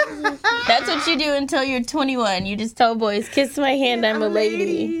 That's what you do until you're 21. You just tell boys, kiss my hand, I'm a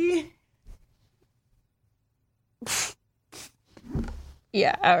lady.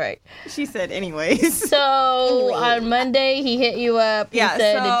 Yeah, all right. She said anyways. So on Monday, he hit you up. He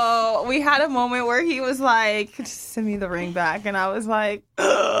said, so we had a moment where he was like, just send me the ring back. And I was like,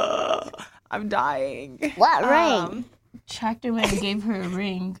 I'm dying. What ring? Tractor Man gave her a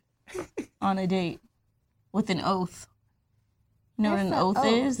ring on a date with an oth. You know what an oath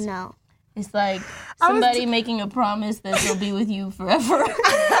is? No. It's like somebody making a promise that they'll be with you forever.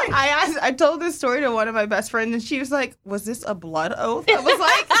 I told this story to one of my best friends, and she was like, was this a blood oath? I was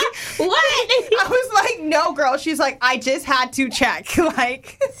like, what? I was like, no, girl. She's like, I just had to check.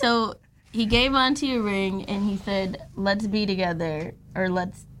 Like, so he gave Auntie a ring, and he said, let's be together, or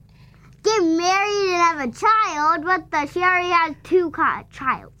let's get married and have a child, but she already has 2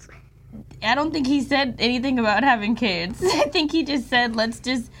 childs. I don't think he said anything about having kids. I think he just said, let's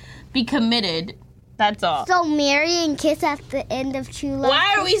just be committed. That's all. So marry and kiss at the end of true love.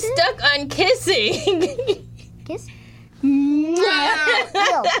 Why are we stuck on kissing? Kiss? Ew. At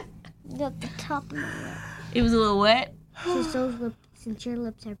the top of my lip. It was a little wet. Since your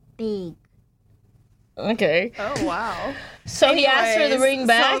lips are big. Okay. Oh, wow. So he asked for the ring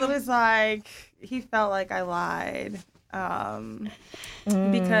back? So it was like, he felt like I lied.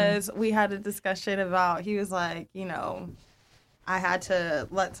 Because we had a discussion about, he was like, you know, I had to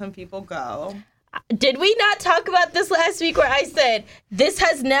let some people go. Did we not talk about this last week where I said, this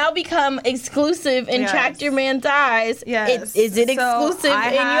has now become exclusive in Tractor Man's eyes? Yes. Is it exclusive I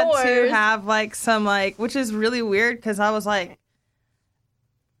in had yours? to have like some like, which is really weird because I was like,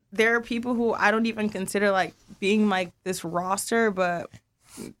 there are people who I don't even consider like being like this roster, but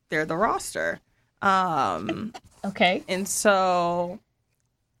they're the roster. Okay. And so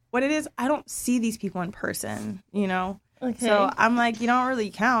what it is, I don't see these people in person, you know? Okay. So I'm like, you don't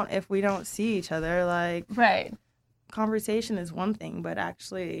really count if we don't see each other. Like, right. Conversation is one thing, but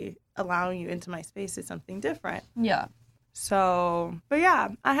actually allowing you into my space is something different. Yeah. So, but yeah,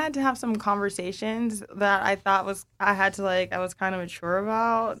 I had to have some conversations that I thought I was kind of mature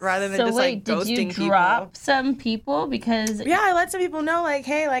about rather than just like ghosting people. Did you drop some people because? Yeah, I let some people know like,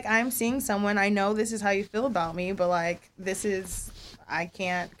 hey, like I'm seeing someone. I know this is how you feel about me, but like I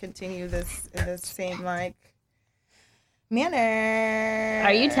can't continue this in the same like manner.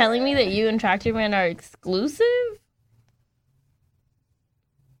 Are you telling me that you and Tractor Man are exclusive?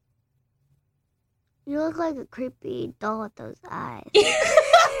 You look like a creepy doll with those eyes.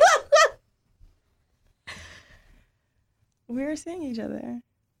 We were seeing each other.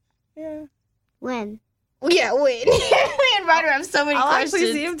 Yeah. When? Yeah, when? Me and Ryder have so many I'll questions.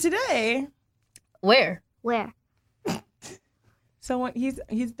 actually see him today. Where? So when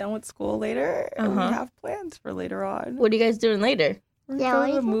he's done with school later, and we have plans for later on. What are you guys doing later? We're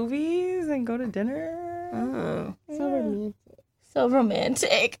going to the movies and go to dinner. Oh. So romantic. So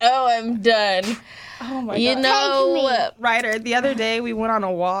romantic. Oh, I'm done. Oh my God. You know, Ryder, the other day we went on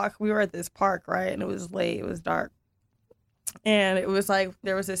a walk. We were at this park, right? And it was late. It was dark. And it was like,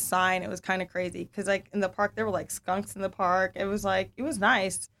 there was this sign. It was kind of crazy. Because like in the park, there were like skunks in the park. It was like, it was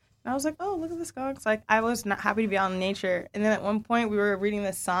nice. And I was like, oh, look at the skunks. Like, I was not happy to be out in nature. And then at one point, we were reading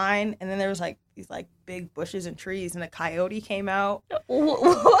the sign, and then there was, like, these, like, big bushes and trees, and a coyote came out.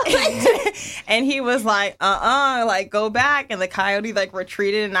 And he was like, like, go back. And the coyote, like,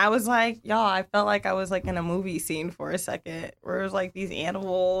 retreated. And I was like, y'all, I felt like I was, like, in a movie scene for a second, where it was, like, these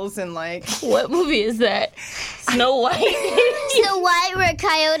animals and, like... What movie is that? Snow White? Snow White, where a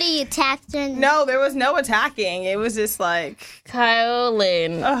coyote attacked her? No, there was no attacking. It was just, like...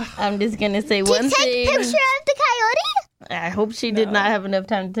 Kyolyn. I'm just going to say one thing. Take a picture of the coyote? I hope she did not have enough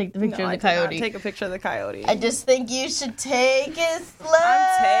time to take the picture of the coyote. I did not take a picture of the coyote. I just think you should take it slow.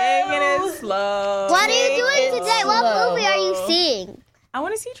 I'm taking it slow. What are you doing today? What movie are you seeing? I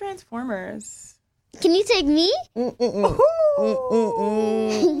want to see Transformers. Can you take me?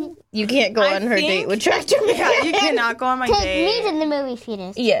 You can't go on her date with Tractor Man. Yeah, you cannot go on my date. Take me to the movie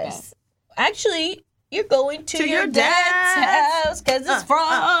theaters. Yes. Actually, you're going to your dad's house because it's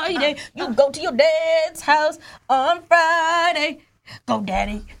Friday. You go to your dad's house on Friday. Go,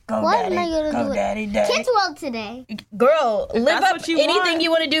 daddy. Go, What daddy. am I gonna Go, do? daddy, daddy. Kids World today. Girl, live that's up what you anything want. you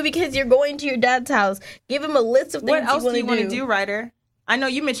want to do because you're going to your dad's house. Give him a list of things What else do you want want to do, Ryder? I know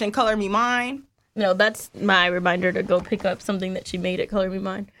you mentioned Color Me Mine. No, that's my reminder to go pick up something that she made at Color Me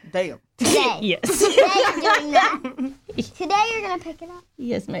Mine. Damn. Today. Yes. Today you're doing that. Today you're going to pick it up.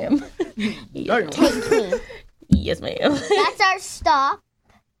 Yes, ma'am. Take me. Yes, ma'am. That's our stop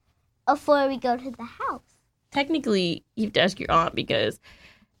before we go to the house. Technically, you have to ask your aunt because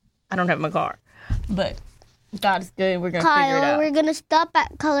I don't have my car. But God's good. We're going to figure it Kyle, out. we're going to stop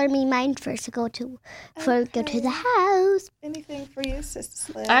at Color Me Mine first to go to the house. Anything for you,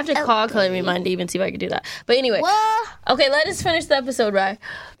 Sister Slim? I have to call Color Me Mine to even see if I can do that. But anyway. Well, Okay, let us finish the episode, right?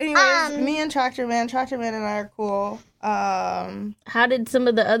 Anyways, me and Tractor Man and I are cool. How did some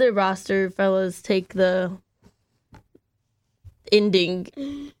of the other roster fellas take the ending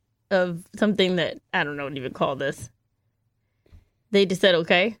of something that I don't know what to even call this? They just said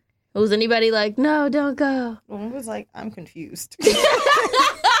okay. Was anybody like, no, don't go? Well, it was like, I'm confused.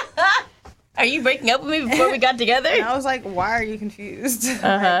 Are you breaking up with me before we got together? And I was like, why are you confused?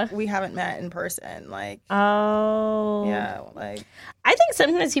 Uh-huh. Like, we haven't met in person. Like, Oh. yeah, like. I think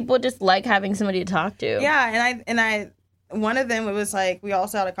sometimes people just like having somebody to talk to. Yeah, and I one of them, it was like, we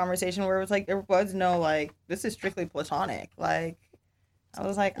also had a conversation where it was like, there was no, like, this is strictly platonic. Like, I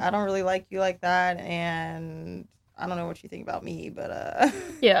was like, I don't really like you like that, and I don't know what you think about me, but,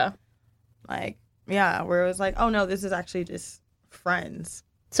 Yeah. like, yeah, where it was like, oh, no, this is actually just friends.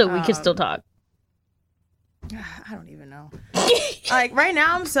 So we can still talk. I don't even know. Like, right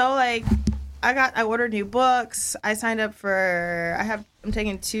now, I'm so, like, I ordered new books. I signed up for, I'm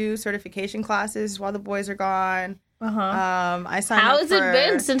taking 2 certification classes while the boys are gone. I signed How up has it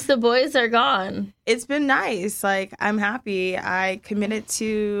been since the boys are gone? It's been nice. Like, I'm happy. I committed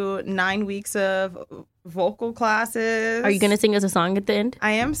to 9 weeks of vocal classes. Are you going to sing us a song at the end?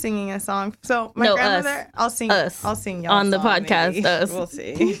 I am singing a song. So my grandmother, I'll sing y'all on the song, podcast. maybe. Us. We'll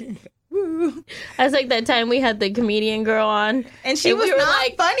see. Woo. That's like that time we had the comedian girl on, and she was not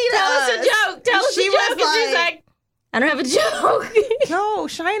like, funny to us. Tell us a joke. Tell us a joke. And she's like, I don't have a joke. No,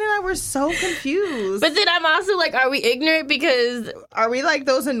 Cheyenne and I were so confused. But then I'm also like, are we ignorant because... Are we like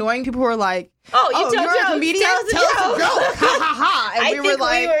those annoying people who are like, you're a comedian? Tell us a joke. Ha ha ha.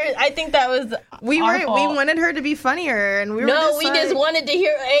 And I think that was we wanted her to be funnier, and we just wanted to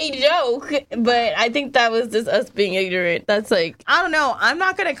hear a joke. But I think that was just us being ignorant. That's like, I don't know. I'm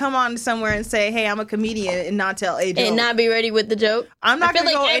not gonna come on somewhere and say, hey, I'm a comedian, and not tell a joke and not be ready with the joke. I'm not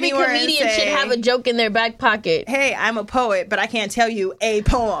gonna go anywhere and say, every comedian should have a joke in their back pocket. Hey, I'm a poet, but I can't tell you a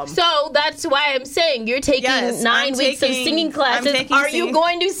poem. So that's why I'm saying you're taking 9 weeks of singing classes. Are you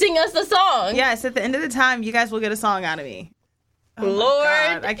going to sing us a song? Yes, at the end of the time, you guys will get a song out of me. Oh Lord,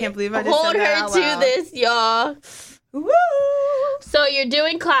 God, I can't believe I just said that out loud. Hold her to this, y'all. Woo! So you're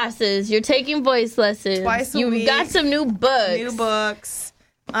doing classes. You're taking voice lessons. Twice a week. You've got some new books.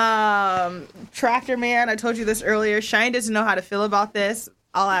 Tractor Man, I told you this earlier. Cheyenne doesn't know how to feel about this.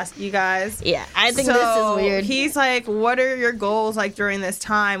 I'll ask you guys. Yeah, I think this is weird. He's like, what are your goals like during this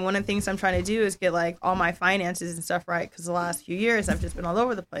time? One of the things I'm trying to do is get like all my finances and stuff right, because the last few years I've just been all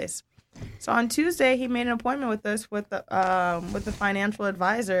over the place. So on Tuesday, he made an appointment with us with the financial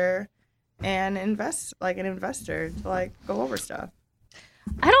advisor and an investor to like go over stuff.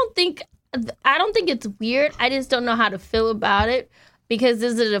 I don't think it's weird. I just don't know how to feel about it. Because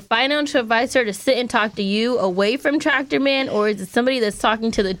is it a financial advisor to sit and talk to you away from Tractor Man, or is it somebody that's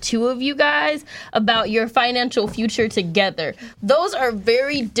talking to the two of you guys about your financial future together? Those are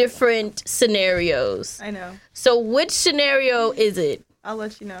very different scenarios. I know. So which scenario is it? I'll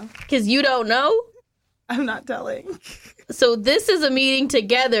let you know. Because you don't know? I'm not telling. So this is a meeting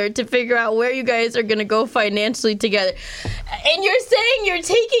together to figure out where you guys are going to go financially together. And you're saying you're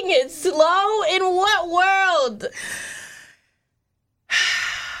taking it slow? In what world?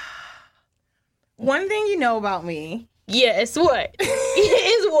 One thing you know about me. Yes, what?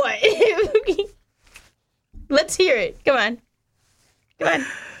 Is what? Let's hear it. Come on.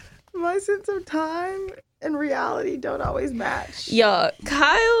 My sense of time and reality don't always match. Y'all,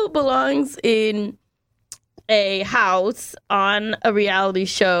 Kyle belongs in a house on a reality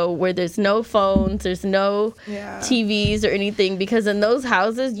show where there's no phones, there's no TVs or anything, because in those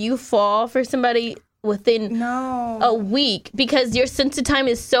houses, you fall for somebody within a week because your sense of time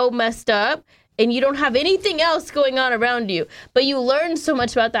is so messed up and you don't have anything else going on around you. But you learn so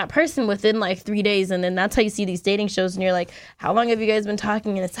much about that person within like 3 days, and then that's how you see these dating shows and you're like, how long have you guys been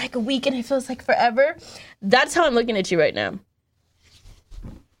talking? And it's like a week and it feels like forever. That's how I'm looking at you right now.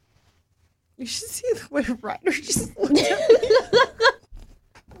 You should see the way Ryder just looked at me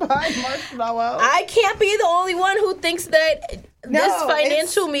behind Marshmallow. I can't be the only one who thinks that this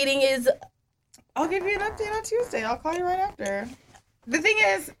financial meeting is... I'll give you an update on Tuesday. I'll call you right after. The thing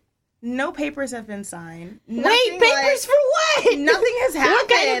is, no papers have been signed. Wait, papers for what? Nothing has happened. What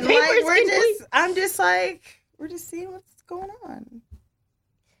kind of papers I'm just like, we're just seeing what's going on.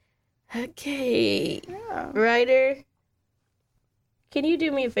 Okay. Yeah. Ryder, can you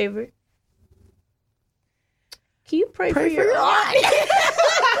do me a favor? Can you pray for your aunt?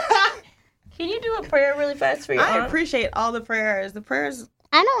 Can you do a prayer really fast for your aunt? I appreciate all the prayers. The prayers...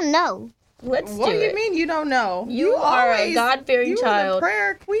 I don't know. What do you mean you don't know? You are a God-fearing child. You are the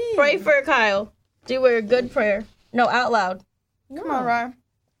prayer queen. Pray for Kyle. Do a good prayer. No, out loud. Come on, Ryan.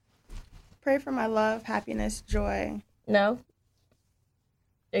 Pray for my love, happiness, joy. No.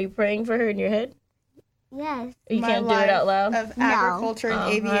 Are you praying for her in your head? Yes. Or you can't do it out loud? Of agriculture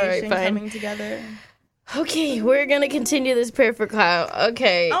and aviation coming together. Okay, we're going to continue this prayer for Kyle.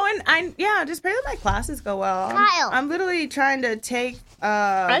 Okay. Oh, and just pray that my classes go well. Kyle. I'm literally trying to take...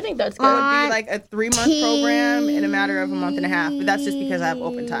 I think that's good. It would be like a 3-month program in a matter of a month and a half. But that's just because I have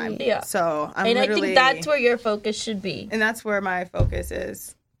open time. Yeah. So I think that's where your focus should be. And that's where my focus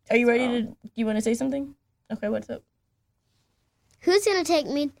is. Are you ready to... Do you want to say something? Okay, what's up? Who's going to take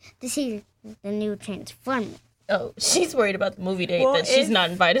me to see the new Transformers? Oh, she's worried about the movie date that she's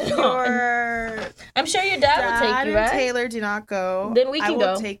not invited on. I'm sure your dad will take you, right? and Taylor do not go. Then we can go.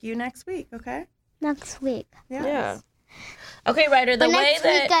 I will take you next week, okay? Next week. Yes. Yeah. Okay, Ryder, the way next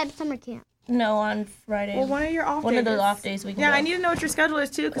that... week I have summer camp. No, on Friday. Well, one of your off days. One of the off days we can go. I need to know what your schedule is,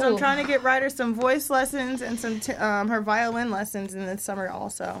 too, because I'm trying to get Ryder some voice lessons and some her violin lessons in the summer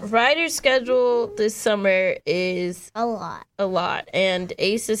also. Ryder's schedule this summer is... A lot. And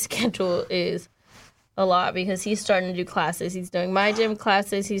Ace's schedule is... a lot because he's starting to do classes. He's doing my gym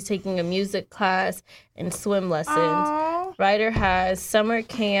classes. He's taking a music class and swim lessons. Aww. Ryder has summer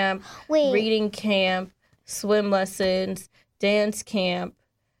camp, reading camp, swim lessons, dance camp,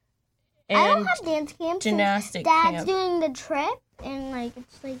 and I don't have dance camp. gymnastic Dad's camp. doing the trip, and like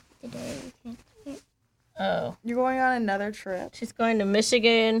it's like the day we can't. Oh. You're going on another trip. She's going to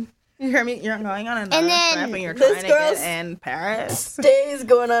Michigan. You hear me? You're going on another And then trip, and you're this trying to girl's get in Paris. Stays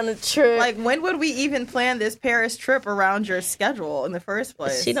going on a trip. Like, when would we even plan this Paris trip around your schedule in the first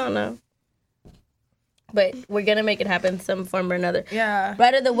place? She don't know. But we're going to make it happen some form or another. Yeah.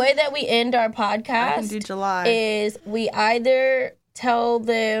 Ryder, the way that we end our podcast I can do July. is we either tell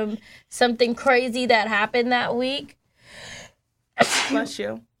them something crazy that happened that week. Bless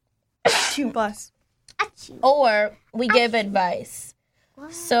you. Bless. Or we give advice.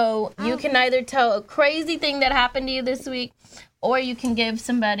 So you can either tell a crazy thing that happened to you this week, or you can give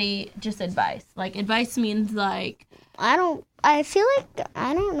somebody just advice. Like, advice means like... I feel like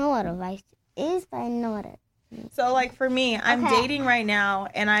I don't know what advice is, but I know what it is. So, like, for me, I'm dating right now,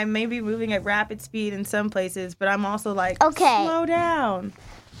 and I may be moving at rapid speed in some places, but I'm also like, slow down.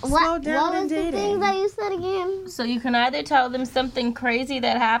 Slow down in dating. What was the thing that you said again? So you can either tell them something crazy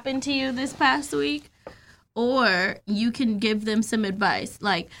that happened to you this past week, or you can give them some advice,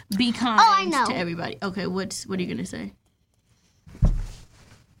 like be kind to everybody. Okay, what are you gonna say?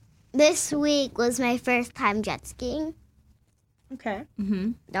 This week was my first time jet skiing. Okay.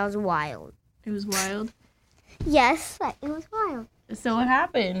 Mm-hmm. That was wild. It was wild. Yes, it was wild. So what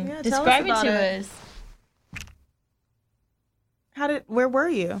happened? Yeah, Describe tell us it about to it. us. Where were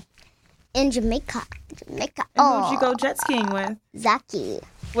you? In Jamaica. And who'd you go jet skiing with? Zaki.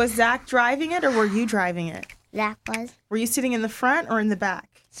 Was Zach driving it, or were you driving it? Zach was. Were you sitting in the front or in the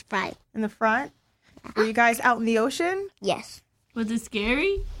back? Sprite. In the front? Were you guys out in the ocean? Yes. Was it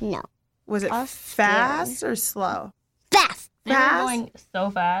scary? No. Was it fast or slow? Fast. They were going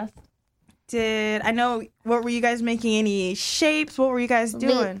so fast. What were you guys making? Any shapes? What were you guys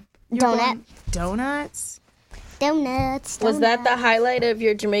doing? Donuts. Was that the highlight of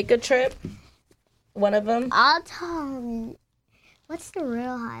your Jamaica trip? One of them? I'll tell you. What's the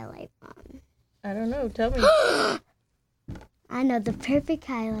real highlight, Mom? I don't know. Tell me. I know the perfect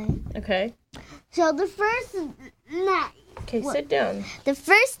highlight. Okay. So the first night. Okay, sit down. The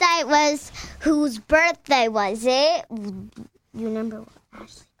first night was whose birthday was it? You remember what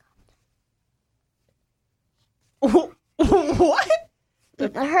Ashley got? What?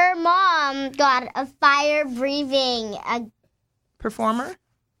 Her mom got a fire-breathing performer.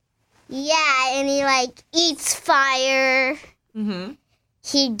 Yeah, and he eats fire. Mm-hmm.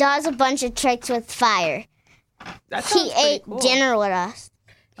 He does a bunch of tricks with fire. He ate cool. dinner with us.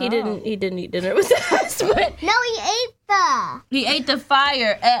 He didn't eat dinner with us, but no, he ate the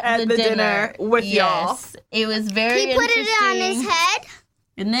fire at the dinner with y'all. It was very He put it on his head.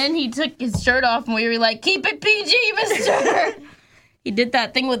 And then he took his shirt off and we were like, keep it PG, mister. He did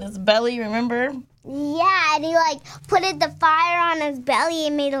that thing with his belly, remember? Yeah, and he put the fire on his belly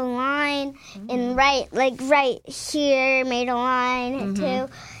and made a line, and right here made a line too,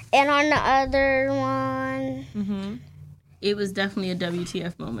 and on the other one. Mm-hmm. It was definitely a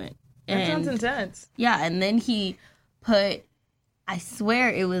WTF moment. That sounds intense. Yeah, and then he put, I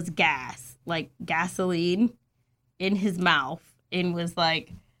swear it was gasoline, in his mouth, and was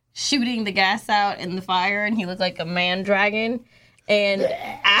shooting the gas out in the fire, and he looked like a man dragon. And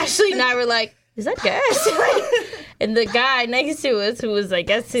Ashley and I were like, is that gas? And the guy next to us, who was, I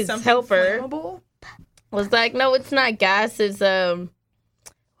guess, his helper, flammable? was like, no, it's not gas. It's, what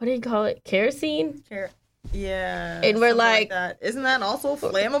do you call it? Kerosene? Yeah. And we're like that. Isn't that also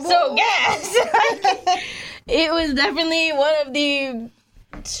flammable? So gas! It was definitely one of the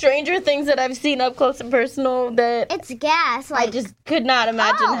stranger things that I've seen up close and personal that it's gas. I just could not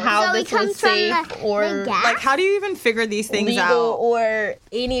imagine how this was safe or how do you even figure these things legal out or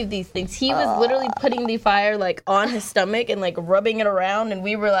any of these things. He was literally putting the fire on his stomach and rubbing it around, and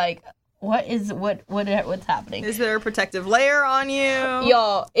we were like, what's happening? Is there a protective layer on you?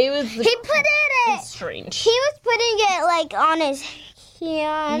 Y'all, it was he put it strange. He was putting it on his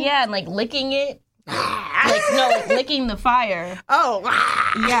hand. Yeah, and licking it. Licking the fire. Oh,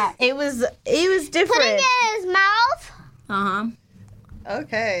 yeah, it was different. Putting it in his mouth.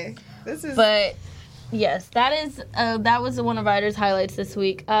 Okay, But yes, that was one of Ryder's highlights this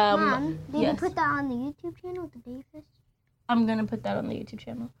week. Mom, did you put that on the YouTube channel, the Babyfish? I'm gonna put that on the YouTube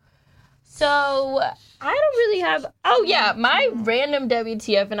channel. So I don't really have. Oh yeah, my random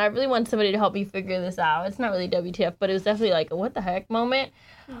WTF, and I really want somebody to help me figure this out. It's not really WTF, but it was definitely a what the heck moment.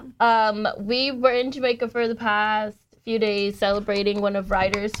 We were in Jamaica for the past few days celebrating one of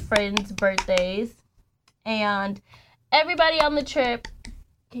Ryder's friends' birthdays. And everybody on the trip...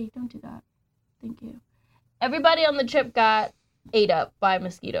 Okay, don't do that. Thank you. Everybody on the trip got ate up by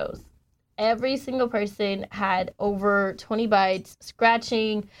mosquitoes. Every single person had over 20 bites,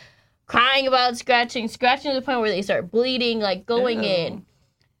 scratching, crying about scratching to the point where they start bleeding, like going in.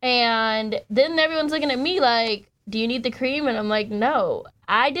 And then everyone's looking at me like, do you need the cream? And I'm like, no,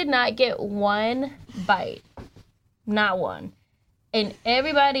 I did not get one bite. Not one. And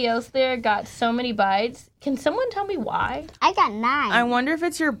everybody else there got so many bites. Can someone tell me why? I got 9. I wonder if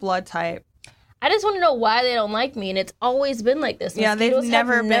it's your blood type. I just want to know why they don't like me, and it's always been like this. Yeah, they've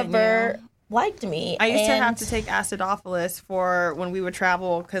never liked me. I used to have to take acidophilus for when we would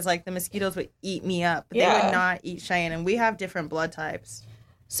travel because, like, the mosquitoes would eat me up. But they would not eat Cheyenne, and we have different blood types.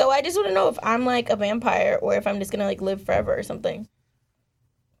 So I just want to know if I'm, like, a vampire or if I'm just going to, like, live forever or something.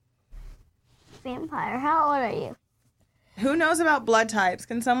 Vampire, how old are you? Who knows about blood types?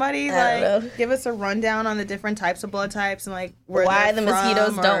 Can somebody give us a rundown on the different types of blood types and like why the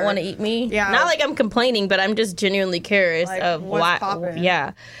mosquitoes don't want to eat me? Yeah, not like I'm complaining, but I'm just genuinely curious of why. Poppin'.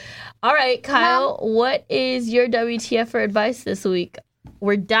 Yeah. All right, Kyle, what is your WTF for advice this week?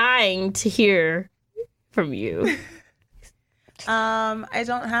 We're dying to hear from you. I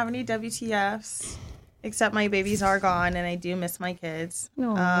don't have any WTFs except my babies are gone and I do miss my kids.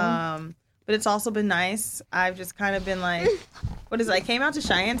 Aww. But it's also been nice. I've just kind of been like, I came out to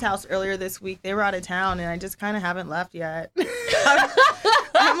Cheyenne's house earlier this week. They were out of town, and I just kind of haven't left yet.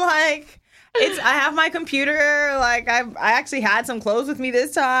 I'm like, I have my computer. Like, I actually had some clothes with me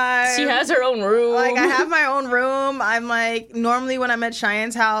this time. She has her own room. Like, I have my own room. I'm like, normally when I'm at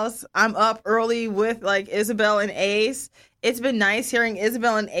Cheyenne's house, I'm up early with, like, Isabel and Ace. It's been nice hearing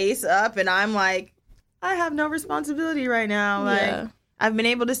Isabel and Ace up, and I'm like, I have no responsibility right now. Like, I've been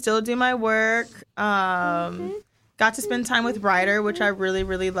able to still do my work. Got to spend time with Ryder, which I really,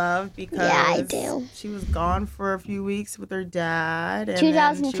 really love because she was gone for a few weeks with her dad. And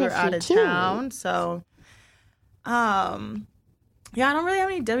then she was out of town. So, I don't really have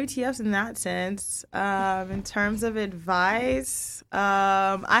any WTFs in that sense. In terms of advice,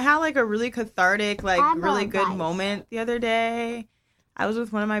 I had like a really cathartic, like really good moment the other day. I was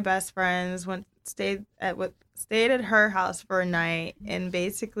with one of my best friends, stayed at her house for a night, and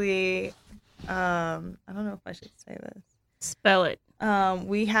basically, I don't know if I should say this. Spell it.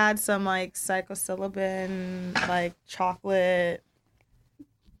 We had some like psilocybin, like chocolate,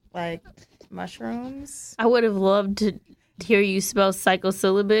 like mushrooms. I would have loved to hear you spell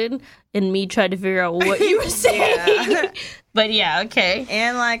psilocybin and me try to figure out what you were saying. But yeah, okay.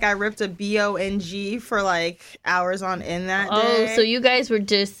 And like I ripped a BONG for like hours on end that day. Oh, so you guys were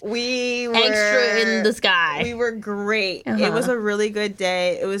just extra in the sky. We were great. It was a really good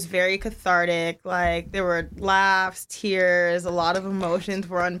day. It was very cathartic. Like there were laughs, tears, a lot of emotions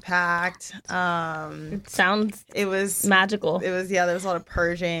were unpacked. It was magical. It was, there was a lot of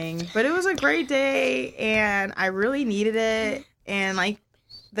purging. But it was a great day and I really needed it. And like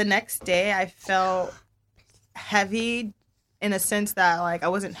the next day I felt heavy in a sense that like I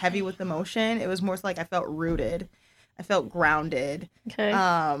wasn't heavy with emotion. It was more so like I felt rooted. I felt grounded. Okay.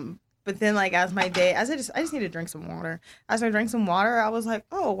 But then like I just need to drink some water. As I drank some water, I was like,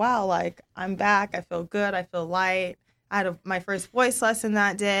 oh wow, like I'm back. I feel good. I feel light. I had my first voice lesson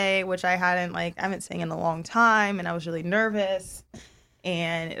that day, which I haven't sang in a long time, and I was really nervous.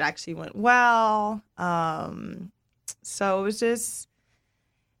 And it actually went well. So it was just,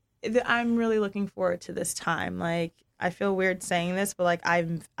 I'm really looking forward to this time. Like, I feel weird saying this, but like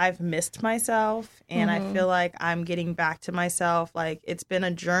I've missed myself, and I feel like I'm getting back to myself. Like it's been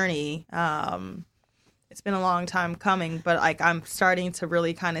a journey. It's been a long time coming, but like I'm starting to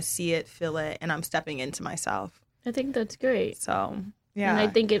really kind of see it, feel it, and I'm stepping into myself. I think that's great. So yeah, and I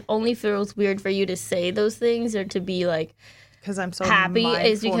think it only feels weird for you to say those things or to be like. Because I'm so happy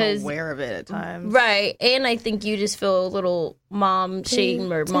is because and aware of it at times. Right. And I think you just feel a little mom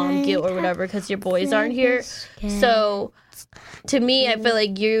shame or mom guilt or whatever because your boys aren't here. So to me, I feel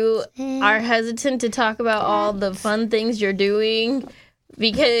like you are hesitant to talk about all the fun things you're doing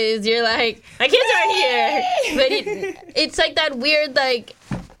because you're like, my kids aren't here. But it's like that weird, like,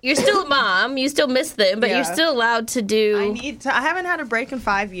 you're still a mom. You still miss them, but you're still allowed to do. I haven't had a break in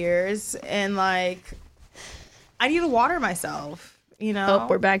 5 years, and like, I need to water myself, you know? Oh,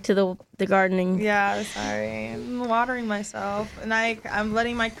 we're back to the gardening. Yeah, sorry. I'm watering myself. And I'm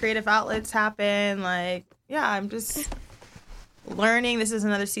letting my creative outlets happen. Like, yeah, I'm just learning. This is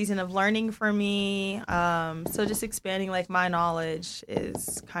another season of learning for me. So just expanding, like, my knowledge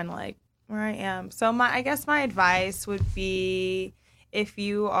is kind of like where I am. So I guess my advice would be, if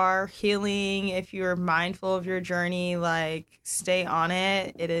you are healing, if you're mindful of your journey, like, stay on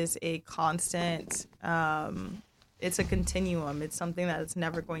it. It is a constant, it's a continuum. It's something that is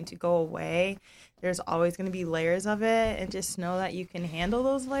never going to go away. There's always going to be layers of it, and just know that you can handle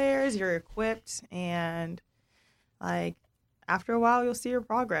those layers. You're equipped, and, like, after a while, you'll see your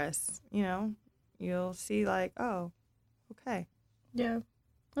progress, you know? You'll see, like, oh, okay. Yeah.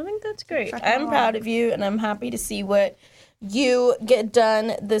 I think that's great. I'm proud of you, and I'm happy to see what you get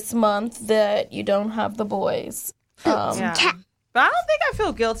done this month that you don't have the boys. Yeah. But I don't think I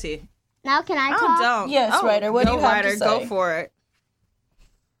feel guilty. Now can I talk? I don't. Yes, Ryder. What do you have to say? Go for it.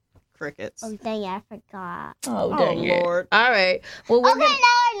 Crickets. Oh, dang it, I forgot. Oh, dang it. Lord. All right. Well, we're okay, gonna...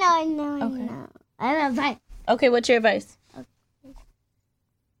 I know. I have advice. Okay, what's your advice?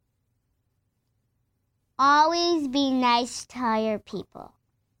 Always be nice to your people.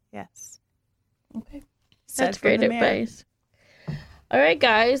 Yes. Okay. That's great advice. All right,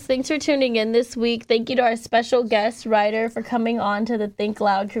 guys. Thanks for tuning in this week. Thank you to our special guest, Ryder, for coming on to the Think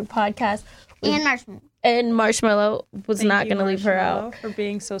Loud Crew podcast. And Marshmallow. And Marshmallow was not going to leave her out. For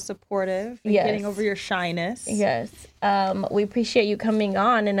being so supportive and Yes. getting over your shyness. Yes. We appreciate you coming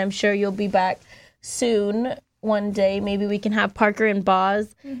on, and I'm sure you'll be back soon one day. Maybe we can have Parker and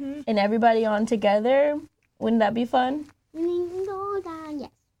Boz and everybody on together. Wouldn't that be fun? Yes.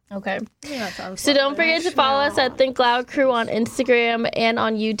 Okay. Yeah, So don't forget to follow us at Think Loud Crew on Instagram and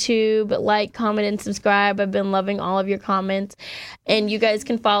on YouTube. Like, comment, and subscribe. I've been loving all of your comments. And you guys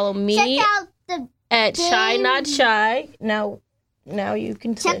can follow me Check out the at Shy Not Shy. Now you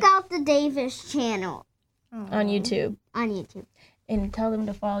can Check out the Davis channel on YouTube. And tell them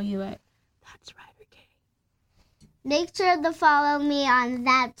to follow you at That's Ryder K. Make sure to follow me on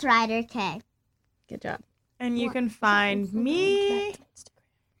That's Ryder K. Good job. And you can find me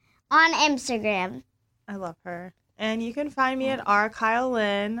on Instagram. I love her. And you can find me at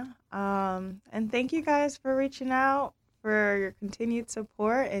rKyleLynn. And thank you guys for reaching out, for your continued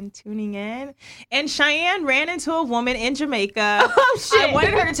support and tuning in. And Cheyenne ran into a woman in Jamaica. Oh, shit. I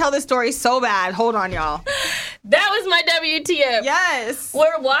wanted her to tell this story so bad. Hold on, y'all. That was my WTF. Yes.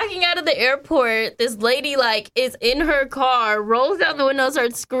 We're walking out of the airport. This lady, is in her car, rolls down the window,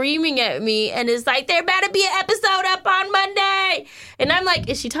 starts screaming at me, and is like, there better be an episode up on Monday. And I'm like,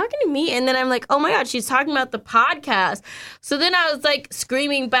 is she talking to me? And then I'm like, oh my God, she's talking about the podcast. So then I was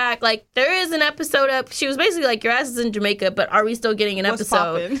screaming back, there is an episode up. She was basically like, your ass is in Jamaica, but are we still getting an What's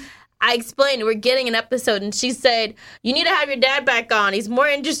episode? poppin'? I explained we're getting an episode, and she said, you need to have your dad back on. He's more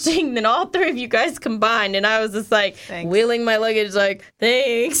interesting than all three of you guys combined. And I was just wheeling my luggage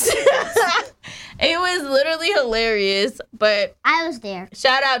thanks. It was literally hilarious, but I was there.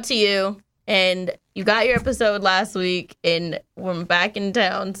 Shout out to you. And you got your episode last week, and we're back in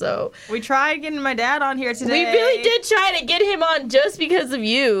town, so. We tried getting my dad on here today. We really did try to get him on just because of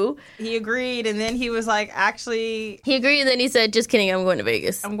you. He agreed, and then he was like, actually. He agreed, and then he said, just kidding, I'm going to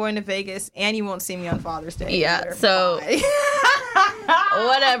Vegas. I'm going to Vegas, and you won't see me on Father's Day. Yeah, either. so.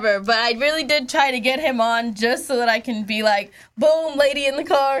 Whatever, but I really did try to get him on just so that I can be like, boom, lady in the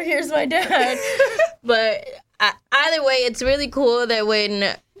car, here's my dad. But either way, it's really cool that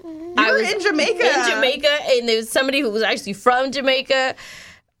when I was in Jamaica. And there was somebody who was actually from Jamaica,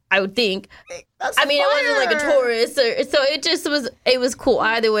 I would think. That's it wasn't like a fire. tourist. So it was cool.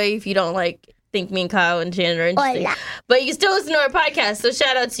 Either way, if you don't think me and Kyle and Jen are interesting. Hola. But you can still listen to our podcast, so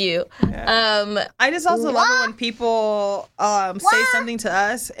shout out to you. Yeah. I just also love it when people say something to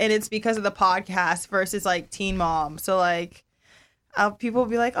us, and it's because of the podcast versus Teen Mom. So people will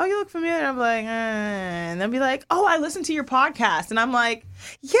be like, oh, you look familiar. And I'm like, and they'll be like, oh, I listened to your podcast. And I'm like,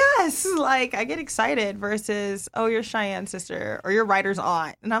 yes. I get excited versus, oh, you're Cheyenne's sister or you're Ryder's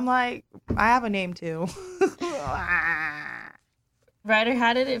aunt. And I'm like, I have a name too. Ryder,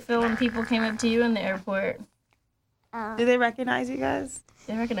 how did it feel when people came up to you in the airport? Did they recognize you guys?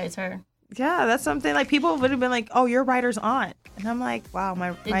 They recognize her. Yeah, that's something people would have been like, oh, you're Ryder's aunt. And I'm like, wow,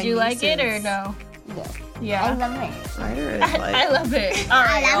 Did you like it or no? Yeah. I love it. Ryder is I love it. All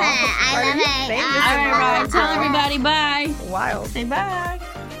right, I love it. All right, tell everybody bye. Wild. Say bye.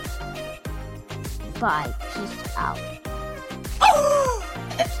 Bye. Peace out.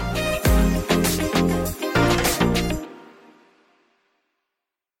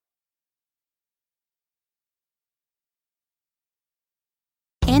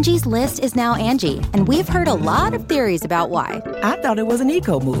 Angie's List is now Angie, and we've heard a lot of theories about why. I thought it was an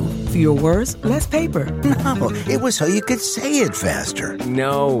eco move. Fewer words, less paper. No, it was so you could say it faster.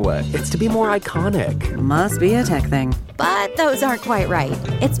 No, it's to be more iconic. Must be a tech thing. But those aren't quite right.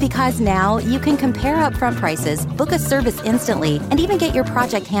 It's because now you can compare upfront prices, book a service instantly, and even get your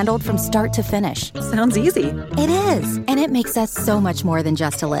project handled from start to finish. Sounds easy. It is, and it makes us so much more than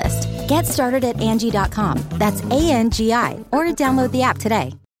just a list. Get started at Angie.com. That's ANGI, or download the app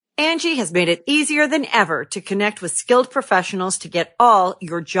today. Angie has made it easier than ever to connect with skilled professionals to get all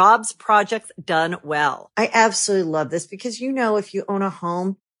your jobs projects done well. I absolutely love this because, you know, if you own a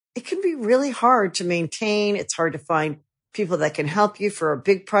home, it can be really hard to maintain. It's hard to find people that can help you for a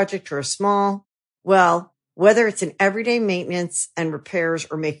big project or a small. Well, whether it's in everyday maintenance and repairs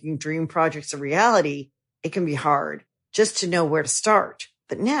or making dream projects a reality, it can be hard just to know where to start.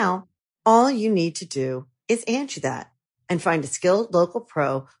 But now all you need to do is Angie that and find a skilled local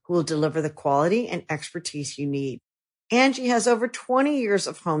pro who will deliver the quality and expertise you need. Angie has over 20 years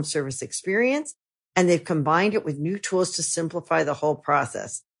of home service experience, and they've combined it with new tools to simplify the whole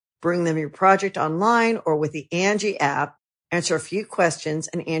process. Bring them your project online or with the Angie app, answer a few questions,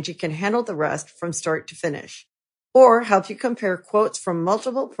 and Angie can handle the rest from start to finish. Or help you compare quotes from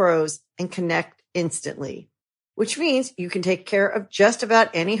multiple pros and connect instantly, which means you can take care of just about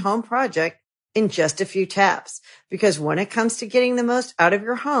any home project in just a few taps. Because when it comes to getting the most out of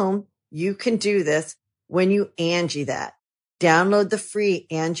your home, you can do this when you Angie that. Download the free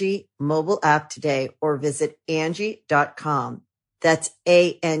Angie mobile app today or visit Angie.com. That's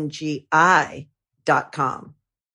ANGI.com.